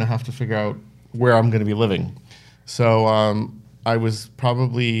some point I have to figure out where I'm going to be living. So I was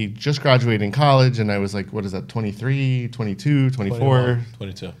probably just graduating college, and I was like, what is that, 23, 22, 24?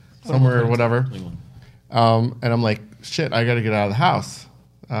 22. Somewhere, whatever. And I'm like, shit, I got to get out of the house.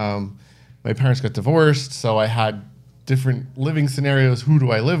 My parents got divorced, so I had different living scenarios. Who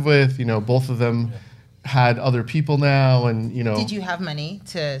do I live with? Both of them had other people now, and Did you have money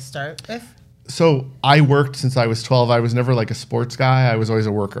to start with? So I worked since I was 12. I was never like a sports guy. I was always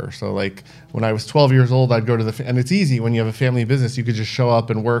a worker. So like when I was 12 years old, I'd go to and it's easy when you have a family business. You could just show up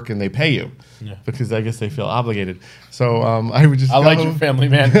and work and they pay you because I guess they feel obligated. So I would just I like your family,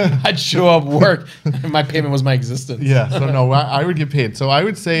 man. I'd show up, work, and my payment was my existence. Yeah. So no, I would get paid. So I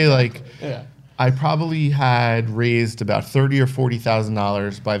would say like I probably had raised about $30,000 or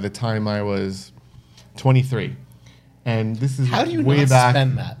 $40,000 by the time I was 23. And this is How do you way not back.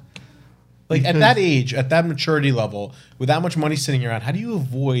 spend that? Like at that age, at that maturity level, with that much money sitting around, how do you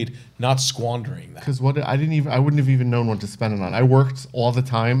avoid not squandering that? Because I wouldn't have even known what to spend it on. I worked all the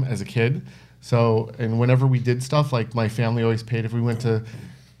time as a kid, so and whenever we did stuff, like my family always paid. If we went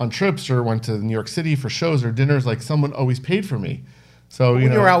on trips or went to New York City for shows or dinners, like someone always paid for me. So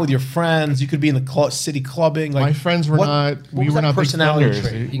when you were out with your friends, you could be in the city clubbing. Like my friends were not. We were not personality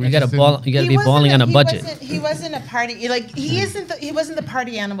personality trait. You got to be balling on a budget. He wasn't a party. Like he wasn't the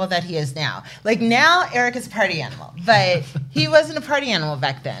party animal that he is now. Like now, Eric is a party animal, but he wasn't a party animal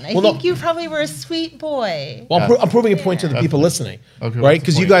back then. I think you probably were a sweet boy. Well, I'm proving a point to the people listening, Okay, right?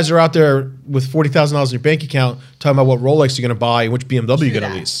 Because you guys are out there with $40,000 in your bank account, talking about what Rolex you're going to buy and which BMW you're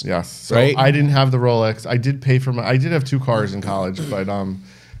going to lease. Yes. So right? I didn't have the Rolex. I did pay for I did have 2 cars in college, but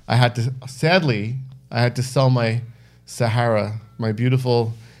I had to sell my Sahara, my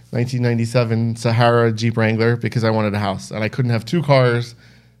beautiful 1997 Sahara Jeep Wrangler, because I wanted a house and I couldn't have 2 cars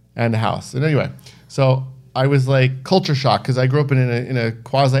and a house. And anyway, so I was like culture shock because I grew up in a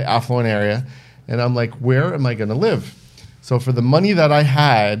quasi affluent area, and I'm like, where am I going to live? So for the money that I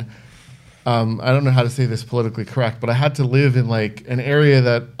had, I don't know how to say this politically correct, but I had to live in like an area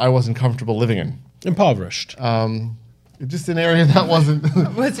that I wasn't comfortable living in. Impoverished. Just an area that wasn't.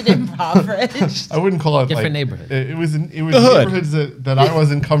 Was it impoverished? I wouldn't call it Different like, neighborhood. It was hood. neighborhoods that I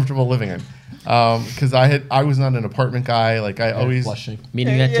wasn't comfortable living in, because I was not an apartment guy. Like I always, Blushing.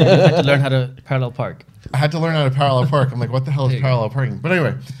 Meaning you had to learn how to parallel park. I had to learn how to parallel park. I'm like, what the hell is parallel parking? But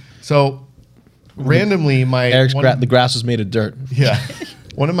anyway, so randomly The grass was made of dirt. Yeah.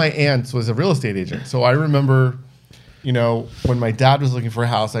 One of my aunts was a real estate agent. So I remember, when my dad was looking for a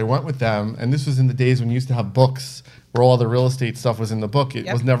house, I went with them. And this was in the days when you used to have books where all the real estate stuff was in the book. It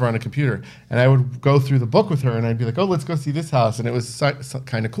was never on a computer. And I would go through the book with her and I'd be like, oh, let's go see this house. And it was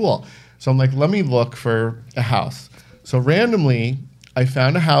kind of cool. So I'm like, let me look for a house. So randomly, I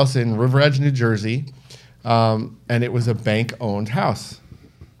found a house in River Edge, New Jersey. And it was a bank-owned house.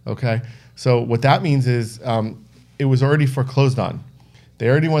 Okay? So what that means is it was already foreclosed on. They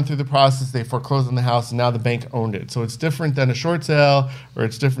already went through the process. They foreclosed on the house, and now the bank owned it. So it's different than a short sale, or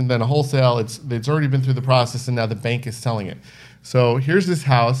it's different than a wholesale. It's already been through the process, and now the bank is selling it. So here's this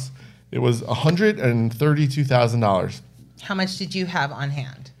house. It was $132,000. How much did you have on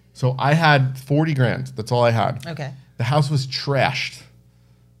hand? So I had 40 grand. That's all I had. Okay. The house was trashed.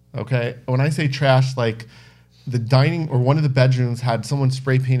 Okay. When I say trashed, like the dining or one of the bedrooms had someone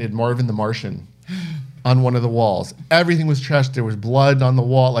spray painted Marvin the Martian on one of the walls. Everything was trashed. There was blood on the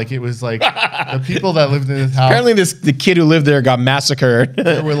wall. Like it was like the people that lived in this house. Apparently, the kid who lived there got massacred.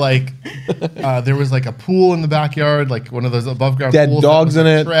 There were like there was like a pool in the backyard, like one of those above ground Dead pools dogs in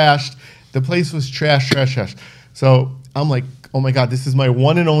it. Trashed. The place was trash. So I'm like, oh my god, this is my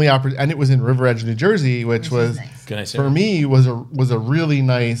one and only opportunity. And it was in River Edge, New Jersey, which was nice. for me was a really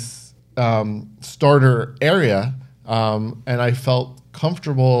nice starter area, and I felt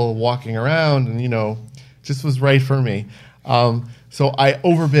comfortable walking around, and just was right for me. So I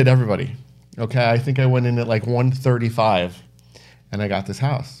overbid everybody. Okay, I think I went in at like 135, and I got this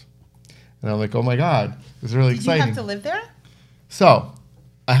house. And I'm like, oh my god, it was really exciting. Did you have to live there? So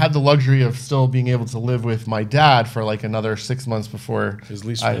I had the luxury of still being able to live with my dad for like another 6 months before His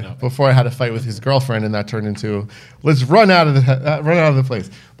lease ran out. before I had a fight with his girlfriend, and that turned into let's run out of the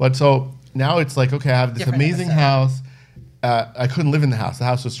place. But so now it's like, okay, I have this Different amazing episode. house. I couldn't live in the house. The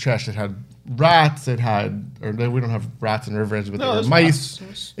house was trashed. It had rats. We don't have rats in River Edge, but there were mice.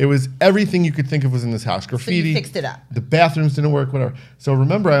 Rats. It was everything you could think of was in this house. Graffiti. So you fixed it up. The bathrooms didn't work. Whatever. So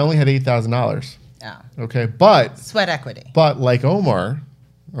remember, I only had $8,000. Oh. Okay, but Sweat equity. like Omar,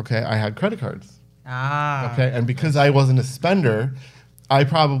 okay, I had credit cards. Ah. Okay, and because I wasn't a spender, I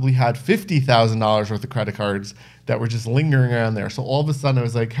probably had $50,000 worth of credit cards that were just lingering around there. So all of a sudden, I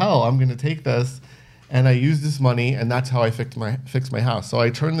was like, hell, I'm going to take this, and I used this money, and that's how I fixed my house. So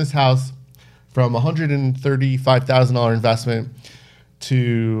I turned this house from $135,000 investment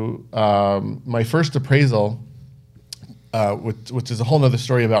to my first appraisal, which is a whole nother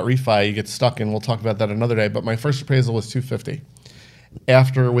story about refi. You get stuck, and we'll talk about that another day. But my first appraisal was $250.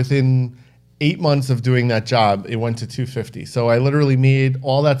 Within 8 months of doing that job, it went to $250. So I literally made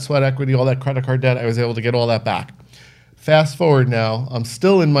all that sweat equity, all that credit card debt. I was able to get all that back. Fast forward now, I'm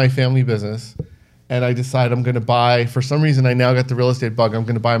still in my family business, and I decide I'm going to buy. For some reason, I now got the real estate bug. I'm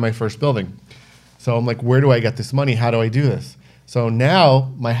going to buy my first building. So I'm like, where do I get this money? How do I do this? So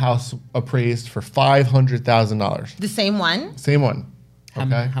now my house appraised for $500,000. The same one? Same one.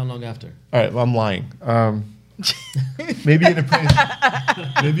 Okay. How long after? All right. Well, I'm lying. Maybe it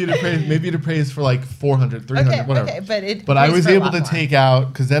appraised. Maybe it appraised for like 400, 300, whatever. Okay, but I appraised was for a able lot to more. take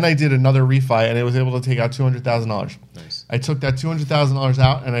out, because then I did another refi, and I was able to take out $200,000. Nice. I took that $200,000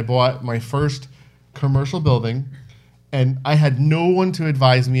 out, and I bought my first commercial building, and I had no one to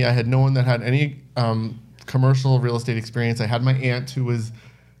advise me. I had no one that had any commercial real estate experience. I had my aunt who was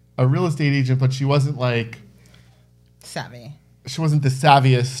a real estate agent, but she wasn't like Savvy. she wasn't the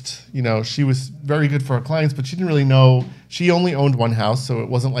savviest. You know, she was very good for her clients, but she didn't really know. She only owned one house, so it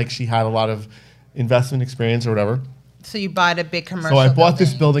wasn't like she had a lot of investment experience or whatever. So you bought a big commercial So I bought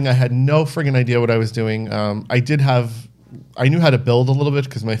this building. I had no friggin' idea what I was doing. I knew how to build a little bit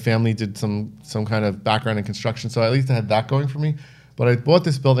because my family did some kind of background in construction, so at least I had that going for me. But I bought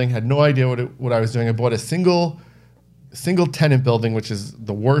this building, had no idea what I was doing. I bought a single tenant building, which is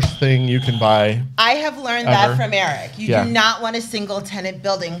the worst thing you can buy. I have learned Ever. that from Eric. You Yeah. do not want a single tenant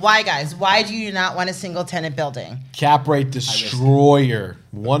building. Why, guys? Why do you not want a single tenant building? Cap rate destroyer.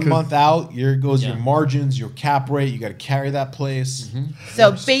 1 month out, here goes your Yeah. margins, your cap rate. You got to carry that place.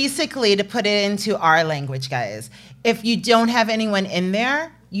 So basically, to put it into our language, guys, if you don't have anyone in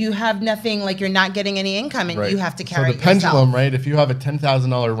there, you have nothing, like you're not getting any income and you have to carry So it the pendulum, yourself. right? If you have a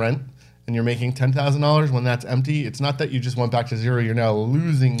 $10,000 rent and you're making $10,000 when that's empty, it's not that you just went back to zero. You're now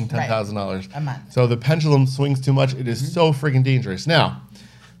losing $10,000 A month. So the pendulum swings too much. It is so friggin' dangerous. Now,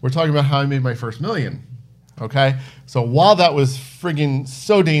 we're talking about how I made my first million. Okay, so while that was friggin'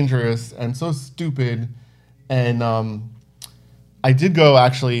 so dangerous and so stupid, and I did go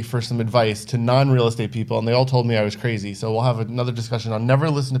actually for some advice to non-real estate people, and they all told me I was crazy. So we'll have another discussion. I'll never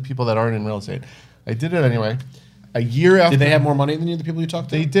listen to people that aren't in real estate. I did it anyway. A year after, Did they have more money than you, the people you talked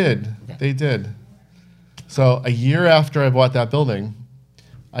to? They did. They did. So a year after I bought that building,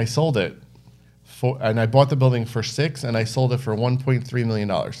 I sold it and I bought the building for $6 and I sold it for $1.3 million.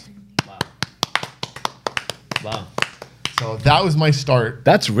 Wow. So that was my start.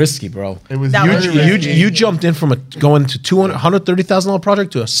 That's risky, bro. It was That was very risky. You jumped in from going to $130,000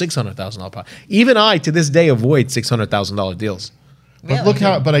 project to a $600,000 project. Even I, to this day, avoid $600,000 deals. But look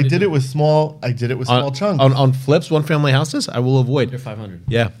how. But I did it with small. I did it with small chunks. On flips, one family houses, I will avoid. You're 500.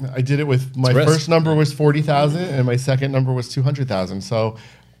 Yeah. I did it with my risk. first number was 40,000 and my second number was 200,000. So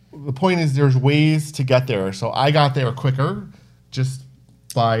the point is, there's ways to get there. So I got there quicker, just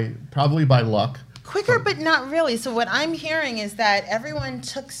probably by luck. Quicker, but not really. So what I'm hearing is that everyone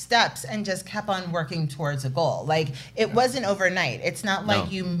took steps and just kept on working towards a goal. Like it wasn't overnight. It's not like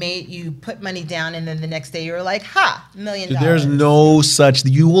you put money down and then the next day you were like, ha, $1 million. Dude, there's no such.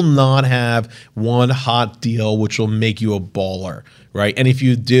 You will not have one hot deal which will make you a baller, right? And if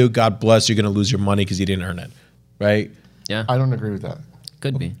you do, God bless, you're going to lose your money because you didn't earn it, right? Yeah. I don't agree with that.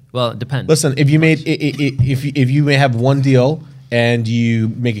 Could be. Well, it depends. Listen, if you made if you may have one deal and you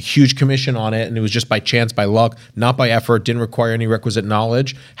make a huge commission on it, and it was just by chance, by luck, not by effort, didn't require any requisite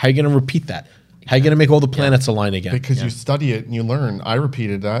knowledge, how are you going to repeat that? How are you going to make all the planets align again? Because you study it and you learn. I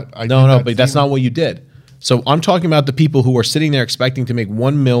repeated that. No, but that's not what you did. So I'm talking about the people who are sitting there expecting to make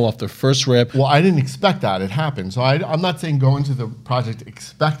 1 mil off their first rip. Well, I didn't expect that. It happened. So I'm not saying go into the project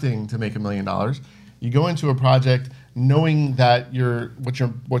expecting to make $1 million. You go into a project knowing that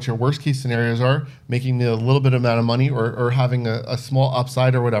what your worst case scenarios are, making a little bit amount of money or having a small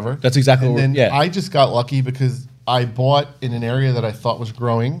upside or whatever. That's exactly and what. then Yeah. I just got lucky because I bought in an area that I thought was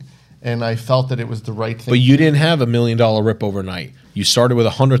growing, and I felt that it was the right thing. But you didn't have $1 million rip overnight. You started with a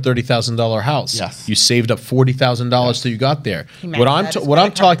 $130,000 house. Yes. You saved up $40,000 till you got there. maxed What out his what I'm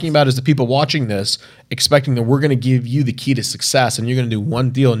credit talking cards. about is the people watching this expecting that we're going to give you the key to success, and you're going to do one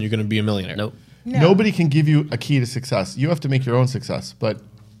deal and you're going to be a millionaire. Nope. No. Nobody can give you a key to success. You have to make your own success, but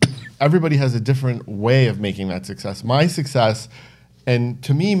everybody has a different way of making that success. My success, and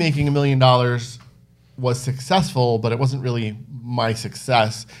to me, making $1 million was successful, but it wasn't really my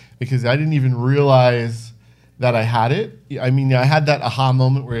success because I didn't even realize that I had it. I mean, I had that aha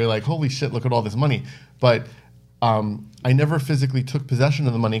moment where you're like, holy shit, look at all this money. But I never physically took possession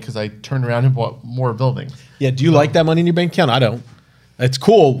of the money because I turned around and bought more buildings. Yeah. Do you like that money in your bank account? I don't. It's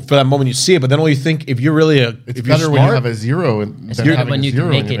cool for that moment you see it, but then all you think, if you're really It's if you're better smart, when you have a zero than better having when a you can zero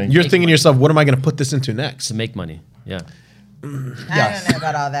make in your it- bank. you're Make thinking to money. yourself, what am I going to put this into next? To make money. Yeah. I Yes. don't know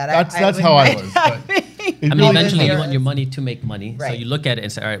about all that. That's how I was. But it I mean, really eventually is. you want your money to make money. So Right. you look at it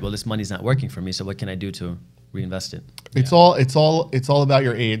and say, all right, well, this money's not working for me. So what can I do to reinvest it? It's all about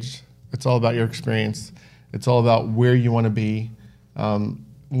your age. It's all about your experience. It's all about where you want to be.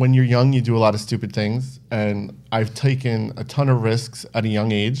 When you're young, you do a lot of stupid things, and I've taken a ton of risks at a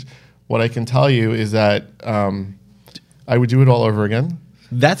young age. What I can tell you is that I would do it all over again.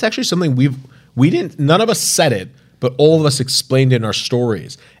 That's actually something we didn't, none of us said it, but all of us explained it in our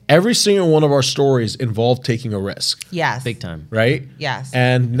stories. Every single one of our stories involved taking a risk. Yes. Big time. Right? Yes.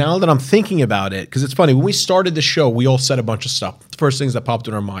 And now that I'm thinking about it, because it's funny, when we started the show, we all said a bunch of stuff. The first things that popped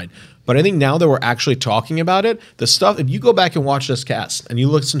in our mind. But I think now that we're actually talking about it, the stuff, if you go back and watch this cast and you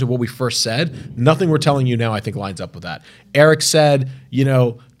listen to what we first said, nothing we're telling you now I think lines up with that. Eric said,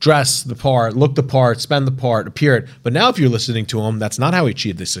 dress the part, look the part, spend the part, appear it. But now if you're listening to him, that's not how he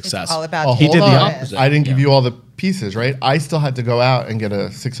achieved this success. It's all about Oh, He hold did the on. opposite. I didn't give you all the pieces, right? I still had to go out and get a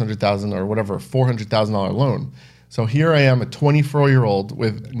 $600,000 or whatever, $400,000 loan. So here I am, a 24-year-old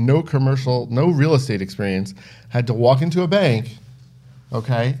with no real estate experience, had to walk into a bank,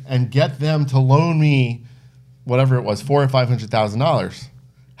 okay, and get them to loan me whatever it was, $400,000 or $500,000.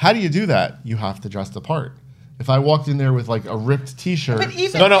 How do you do that? You have to dress the part. If I walked in there with like a ripped T-shirt, But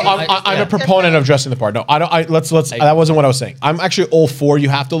even No, if- I'm a proponent of dressing the part. No, I don't. Let's. That wasn't what I was saying. I'm actually all for you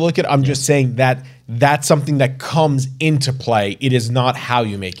have to look at. I'm just saying that that's something that comes into play. It is not how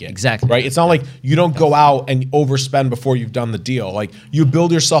you make it. Exactly. Right. It's not like you don't go out and overspend before you've done the deal. Like you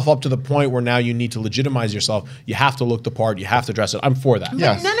build yourself up to the point where now you need to legitimize yourself. You have to look the part. You have to dress it. I'm for that.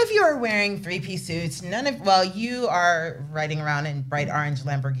 Yeah. But none of you are wearing three-piece suits. You are riding around in bright orange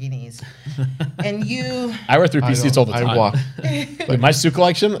Lamborghinis. And you... I wear three-piece suits all the time. I walk. Like, my suit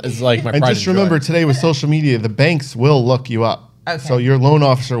collection is like my And pride just and joy. remember today with social media, the banks will look you up. Okay. So your loan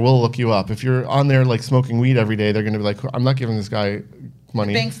officer will look you up. If you're on there like smoking weed every day, they're going to be like, I'm not giving this guy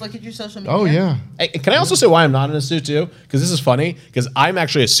money. Banks look at your social media. Oh, yeah. Hey, can I also say why I'm not in a suit too? Because this is funny. Because I'm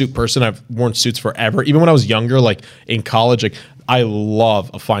actually a suit person. I've worn suits forever. Even when I was younger, like in college, like I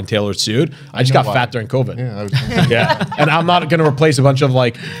love a fine tailored suit. I just know got why. fat during COVID. Yeah, I was Yeah, and I'm not going to replace a bunch of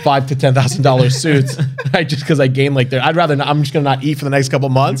like $5,000 to $10,000 suits just because I gained like there. I'd rather not, I'm just going to not eat for the next couple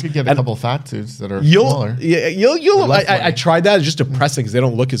you months. could get a couple fat suits that are You'll, smaller. you'll. less I money. tried that. It's just depressing because they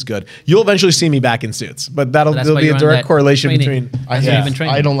don't look as good. You'll eventually see me back in suits, but That's there'll why be you're a on direct that correlation training. between. That's why you've been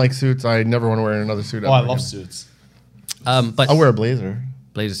training. I don't like suits. I never want to wear another suit. Oh, I ever love again. suits. But I'll wear a blazer.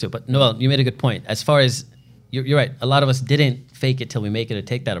 blazer suit. But Noel, you made a good point. As far as you're right, a lot of us didn't fake it till we make it or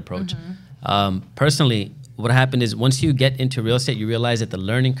take that approach. Personally, what happened is once you get into real estate, you realize that the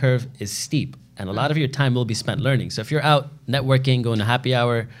learning curve is steep, and a lot of your time will be spent learning. So if you're out networking, going to happy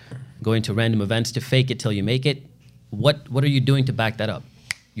hour, going to random events to fake it till you make it, what are you doing to back that up?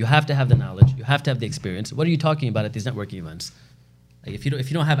 You have to have the knowledge. You have to have the experience. What are you talking about at these networking events? Like if you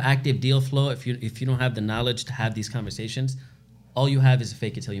don't have active deal flow, if you don't have the knowledge to have these conversations, all you have is a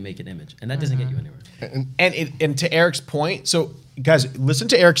fake it till you make it image, and that doesn't get you anywhere. And to Eric's point, so guys, listen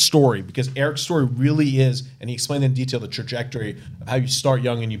to Eric's story because Eric's story really is, and he explained in detail the trajectory of how you start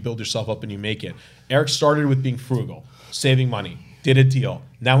young and you build yourself up and you make it. Eric started with being frugal, saving money, did a deal.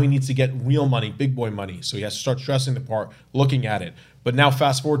 Now he needs to get real money, big boy money. So he has to start dressing the part, looking at it. But now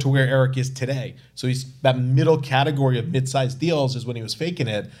fast forward to where Eric is today. So he's that middle category of mid-sized deals is when he was faking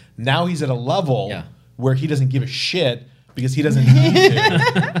it. Now he's at a level where he doesn't give a shit because he doesn't need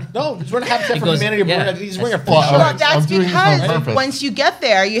to. No, he's running Habitat for Humanity. He's wearing a full Well, shirt. Well, that's I'm doing this on because purpose. once you get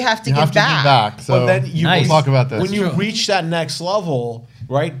there, you have to You give have to back. give back. So But then you we'll talk about this. When you reach that next level,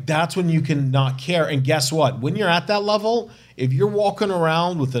 right, that's when you can not care. And guess what? When you're at that level, if you're walking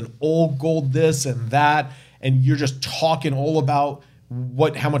around with an old gold this and that, and you're just talking all about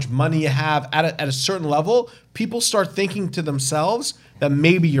how much money you have at a certain level, people start thinking to themselves that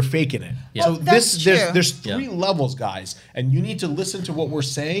maybe you're faking it. Yeah. So Well, that's true. there's three levels, guys, and you need to listen to what we're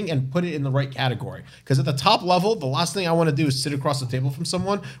saying and put it in the right category. Because at the top level, the last thing I want to do is sit across the table from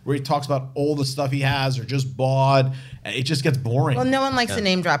someone where he talks about all the stuff he has or just bought. It just gets boring. Well, no one likes a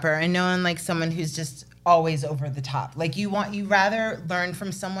name dropper, and no one likes someone who's just always over the top. Like you rather learn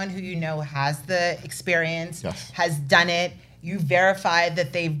from someone who you know has the experience, has done it. You verify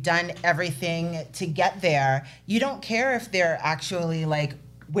that they've done everything to get there. You don't care if they're actually like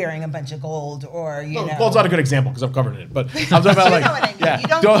wearing a bunch of gold or you know. Gold's not a good example because I'm covered in it, but I'm talking about You like, know what I mean. You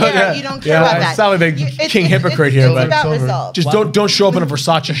don't care. You don't care yeah, about I that. sound like the king hypocrite here, It's but about results. just don't show up in a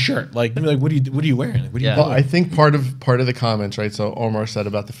Versace shirt. Like, be like, what are you wearing? Like, what are you Yeah. doing? Well, I think part of the comments, right? So Omar said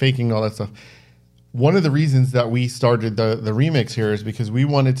about the faking and all that stuff. One of the reasons that we started the remix here is because we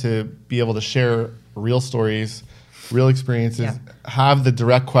wanted to be able to share real stories, real experiences, have the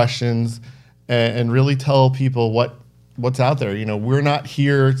direct questions, and really tell people what's out there. You know, we're not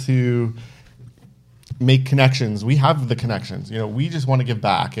here to make connections. We have the connections. You know, we just want to give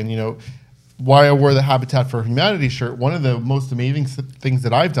back. And, you know, why I wore the Habitat for Humanity shirt. One of the most amazing things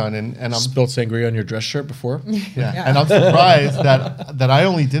that I've done, and I'm Spilled sangria on your dress shirt before. yeah, and I'm surprised that I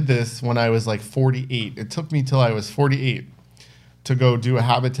only did this when I was like 48. It took me till I was 48 to go do a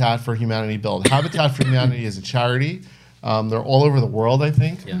Habitat for Humanity build. Habitat for Humanity is a charity. They're all over the world, I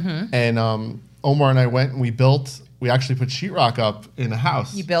think. Yeah. Mm-hmm. And Omar and I went and we actually put sheetrock up in a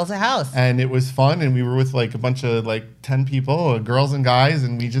house. You built a house. And it was fun, and we were with like a bunch of like 10 people, girls and guys,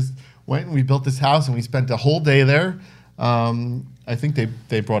 and we just went and we built this house, and we spent a whole day there. I think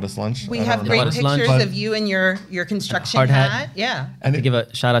they brought us lunch. We I have don't great know. Brought us lunch. pictures of you and your construction Hard hat. hat. Yeah. And To give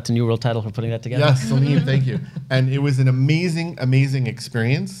a shout out to New World Title for putting that together. yes, Salim, thank you. And it was an amazing, amazing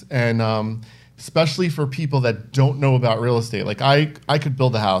experience, and especially for people that don't know about real estate. Like I could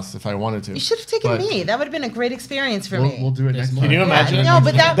build a house if I wanted to. You should have taken but me. That would have been a great expence for me. We'll do it next time. Can you imagine? No,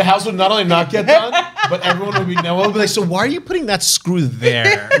 but that- the house would not only not get done, but everyone would be like, so why are you putting that screw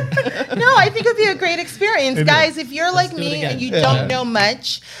there? No, I think it would be a great experience. It Guys, if you're like do it me again. and you don't know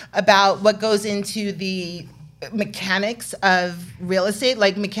much about what goes into the mechanics of real estate,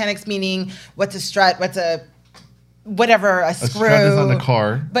 like mechanics meaning what's a strut, what's a whatever, a screw. strut is on the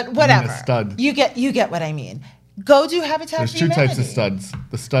car. But and whatever. then a stud. You get what I mean. Go do Habitat There's for two Humanity. types of studs.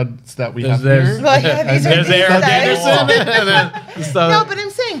 The studs that we There's- have there's- here. Well, yeah, these are There's these Eric guys. Anderson. No, but I'm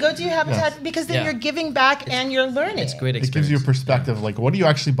saying go do Habitat Yes. because then Yeah. you're giving back and you're learning. It's great It experience. gives you a perspective, like what are you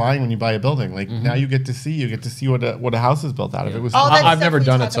actually buying when you buy a building? Like now you get to see what a house is built out of. It was All that I've stuff never we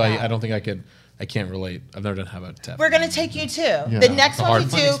done talk it, so about. I don't think I can't relate. I've never done Habitat. We're going to take you too. Yeah. The next It's a one hard- we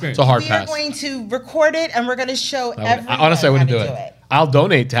fun do, experience. It's a hard we pass. are going to record it and we're going to show everyone Honestly, I wouldn't how do to it. I'll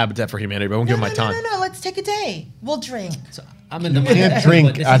donate to Habitat for Humanity, but I won't No, give no, my time. no. Let's take a day. We'll drink. So I'm in the you can't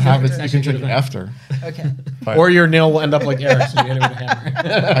drink This at is Habitat. You actually can drink good after. Okay. Or your nail will end up like Eric, so you hit it with a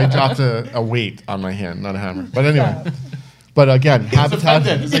hammer. I dropped a weight on my hand, not a hammer. But anyway. But again, Habitat.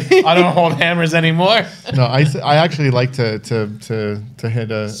 It's like, I don't hold hammers anymore. No, I actually like to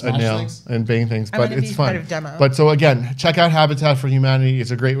hit a Smash nail things? and bang things, I'm but gonna it's be fun. part of demo. But so again, check out Habitat for Humanity.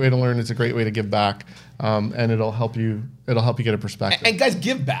 It's a great way to learn. It's a great way to give back, and it'll help you. It'll help you get a perspective. And guys,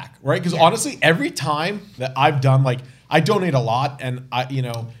 give back, right? Because honestly, every time that I've done, like, I donate a lot, and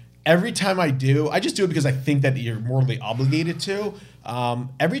every time I do, I just do it because I think that you're morally obligated to.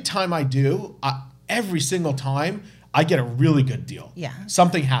 Every time I do, every single time, I get a really good deal. Yeah.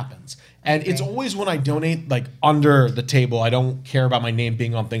 Something happens. And it's always when I donate, like, under the table. I don't care about my name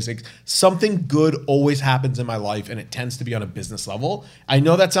being on things. Like, something good always happens in my life, and it tends to be on a business level. I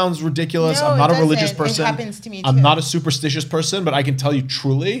know that sounds ridiculous. No, I'm not it a religious doesn't. It person. happens to me I'm too. not a superstitious person, but I can tell you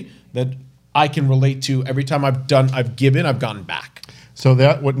truly that I can relate to every time I've given, I've gotten back. So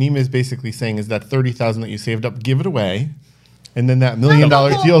that what Nima is basically saying is that 30,000 that you saved up, give it away, and then that $1 million deal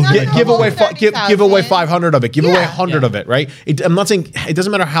is not going the to Give whole away 30,000. 500 of it. Give away Yeah. 100 of it, right? I'm not saying it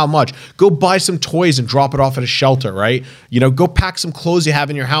doesn't matter how much. Go buy some toys and drop it off at a shelter, right? Go pack some clothes you have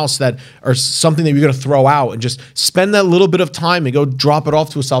in your house that are something that you're going to throw out, and just spend that little bit of time and go drop it off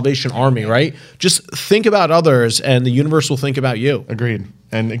to a Salvation Army, right? Just think about others, and the universe will think about you. Agreed.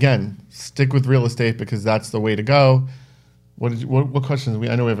 And again, stick with real estate because that's the way to go. What questions?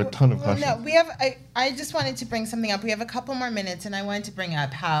 I know we have a ton of Well, questions. no, we have. I just wanted to bring something up. We have a couple more minutes, and I wanted to bring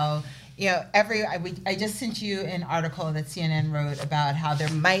up how I just sent you an article that CNN wrote about how there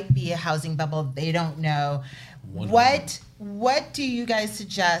might be a housing bubble. They don't know. What do you guys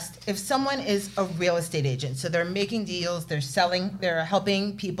suggest if someone is a real estate agent? So they're making deals, they're selling, they're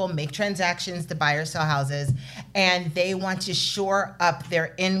helping people make transactions to buy or sell houses, and they want to shore up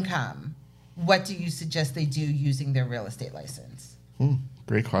their income. What do you suggest they do using their real estate license?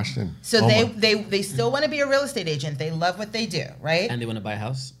 Great question. So Oh they still want to be a real estate agent. They love what they do, right? And they want to buy a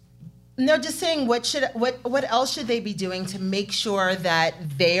house. No, just saying what else should they be doing to make sure that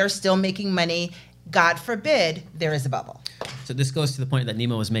they are still making money? God forbid there is a bubble. So this goes to the point that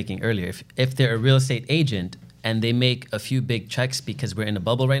Nemo was making earlier. If they're a real estate agent and they make a few big checks because we're in a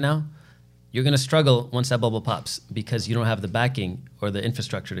bubble right now, you're going to struggle once that bubble pops because you don't have the backing or the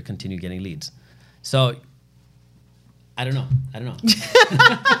infrastructure to continue getting leads. So I don't know.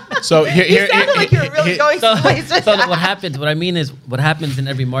 So You sounded like you were really going someplace with So that. what happens? What I mean is, what happens in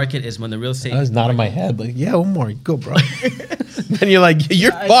every market is when the real estate. That was not in my head. Like, yeah, one more. Go, bro. Then you're like,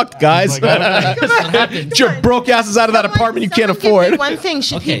 you're fucked, guys. Like, I Get your broke asses out of that apartment you can't Someone give me afford. One thing,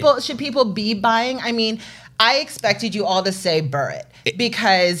 should Okay. people be buying? I mean, I expected you all to say Burritt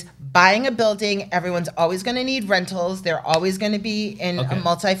because buying a building, everyone's always going to need rentals. They're always going to be in a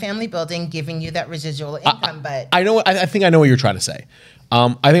multifamily building giving you that residual income. But I know. I think I know what you're trying to say.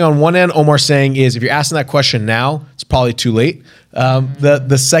 I think on one end, Omar's saying is if you're asking that question now, it's probably too late.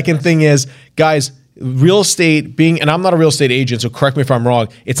 The second thing is, guys, real estate being, and I'm not a real estate agent, so correct me if I'm wrong,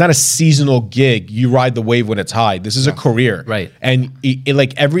 it's not a seasonal gig. You ride the wave when it's high. This is a career. Right. And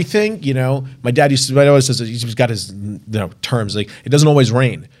like everything, my dad always says, he's got his terms, like it doesn't always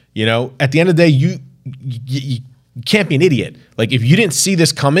rain. At the end of the day, you can't be an idiot. Like if you didn't see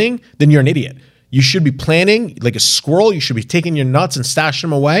this coming, then you're an idiot. You should be planning like a squirrel. You should be taking your nuts and stashing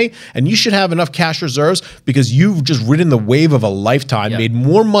them away. And you should have enough cash reserves because you've just ridden the wave of a lifetime, made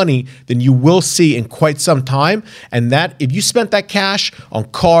more money than you will see in quite some time. And that if you spent that cash on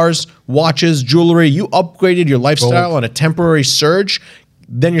cars, watches, jewelry, you upgraded your lifestyle on a temporary surge,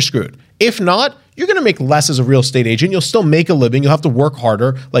 then you're screwed. If not, you're going to make less as a real estate agent. You'll still make a living. You'll have to work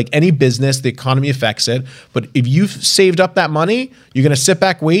harder. Like any business, the economy affects it. But if you've saved up that money, you're going to sit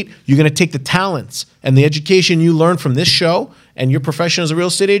back, wait. You're going to take the talents and the education you learned from this show and your profession as a real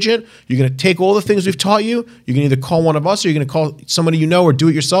estate agent. You're going to take all the things we've taught you. You're going to either call one of us or you're going to call somebody you know or do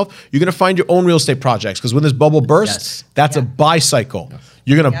it yourself. You're going to find your own real estate projects because when this bubble bursts, that's a buy cycle. Yes.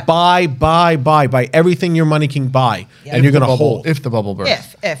 You're going to buy everything your money can buy, and you're going to hold. If the bubble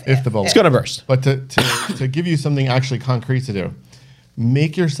bursts. If the bubble. It's going to burst. But to give you something actually concrete to do,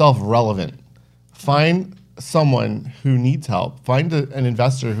 make yourself relevant. Find someone who needs help. Find an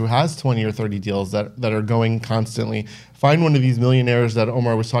investor who has 20 or 30 deals that are going constantly. Find one of these millionaires that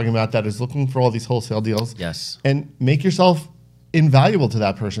Omar was talking about that is looking for all these wholesale deals. Yes. And make yourself invaluable to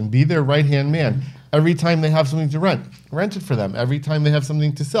that person. Be their right-hand man. Every time they have something to rent it for them. Every time they have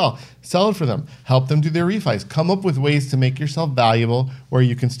something to sell it for them. Help them do their refis. Come up with ways to make yourself valuable where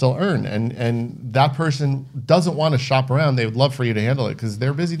you can still earn. And that person doesn't want to shop around. They would love for you to handle it because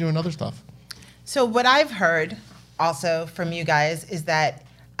they're busy doing other stuff. So what I've heard also from you guys is that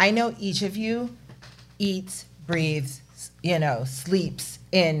I know each of you eats, breathes, sleeps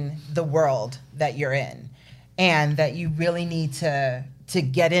in the world that you're in, and that you really need to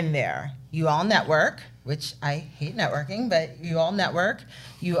get in there. You all network, which I hate networking, but you all network.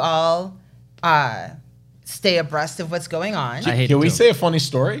 You all stay abreast of what's going on. Can we say a funny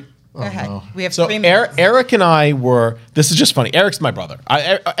story? Go ahead. No. We have So 3 minutes. Eric and I this is just funny. Eric's my brother.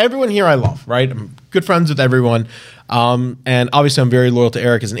 Everyone here I love, right? I'm good friends with everyone. And obviously I'm very loyal to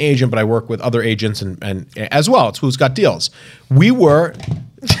Eric as an agent, but I work with other agents and as well. It's who's got deals. I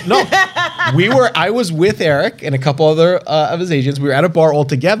was with Eric and a couple other of his agents. We were at a bar all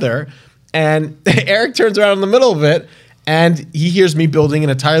together, and Eric turns around in the middle of it, and he hears me building an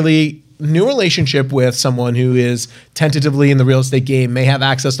entirely new relationship with someone who is tentatively in the real estate game, may have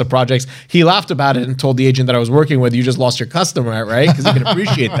access to projects. He laughed about it and told the agent that I was working with, you just lost your customer, right? Because he can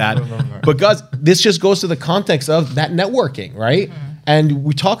appreciate that. But guys, this just goes to the context of that networking, right? Mm-hmm. And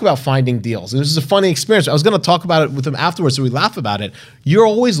we talk about finding deals. And this is a funny experience. I was going to talk about it with him afterwards, so we laugh about it. You're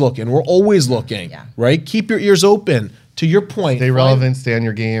always looking. We're always looking, right? Keep your ears open. To your point, stay relevant, stay on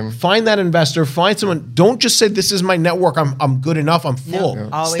your game. Find that investor. Find someone. Don't just say this is my network. I'm good enough. I'm full.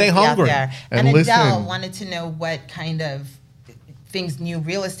 No, stay hungry. And Adele wanted to know what kind of things new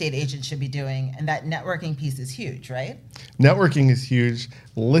real estate agents should be doing, and that networking piece is huge, right? Networking is huge.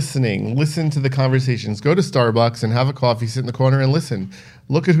 Listen to the conversations. Go to Starbucks and have a coffee, sit in the corner and listen.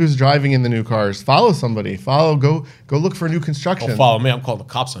 Look at who's driving in the new cars. Follow somebody. Go look for new construction. Don't follow me. I'm calling the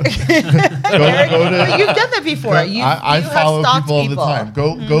cops on you. You've done that before. I follow people all the time.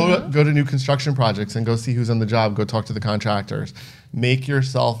 Mm-hmm. Go to new construction projects and go see who's on the job. Go talk to the contractors. Make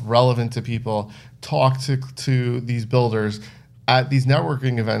yourself relevant to people. Talk to these builders. At these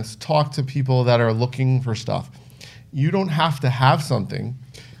networking events, talk to people that are looking for stuff. You don't have to have something.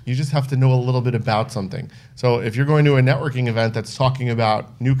 You just have to know a little bit about something. So if you're going to a networking event that's talking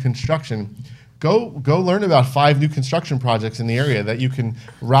about new construction, go learn about 5 new construction projects in the area that you can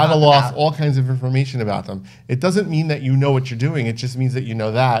rattle off all kinds of information about them. It doesn't mean that you know what you're doing. It just means that you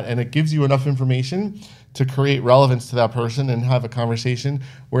know that. And it gives you enough information to create relevance to that person and have a conversation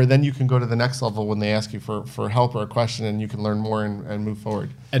where then you can go to the next level when they ask you for help or a question, and you can learn more and move forward.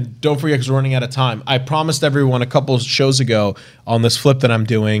 And don't forget, because we're running out of time, I promised everyone a couple of shows ago on this flip that I'm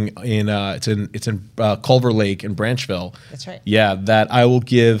doing in Culver Lake in Branchville. That's right. Yeah, that I will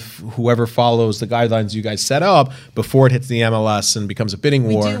give whoever follows the guidelines you guys set up before it hits the MLS and becomes a bidding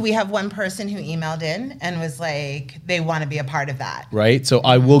war. We have one person who emailed in and was like, they want to be a part of that. Right? So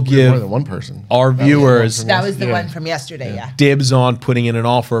I will give more than one person. Our viewers that was the one from yesterday, dibs on putting in an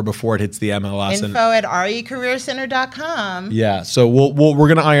offer before it hits the MLS. info@recareercenter.com. Yeah, so we're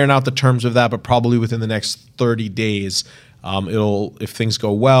going to iron out the terms of that, but probably within the next 30 days. If things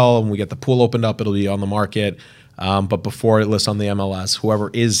go well and we get the pool opened up, it'll be on the market. But before it lists on the MLS,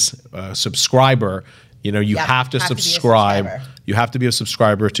 whoever is a subscriber, you have to subscribe. You have to be a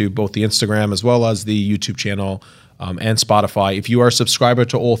subscriber to both the Instagram as well as the YouTube channel. and Spotify. If you are a subscriber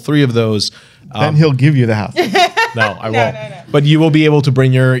to all three of those, Then he'll give you the house. no, I won't. No. But you will be able to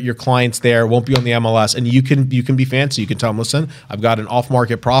bring your clients there. Won't be on the MLS, and you can be fancy. You can tell them, listen, I've got an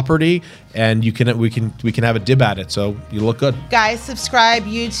off-market property, and we can have a dib at it. So you look good, Guys, subscribe,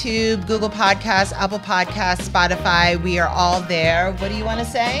 YouTube, Google Podcasts, Apple Podcasts, Spotify. We are all there. What do you want to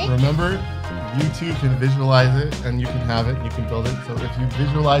say? Remember, you too can visualize it, and you can have it, and you can build it. So if you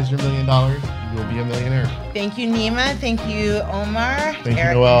visualize your $1 million, you'll be a millionaire. Thank you, Nima. Thank you, Omar. Thank you,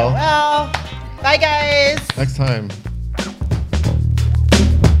 Eric, Noel. Bye, guys. Next time.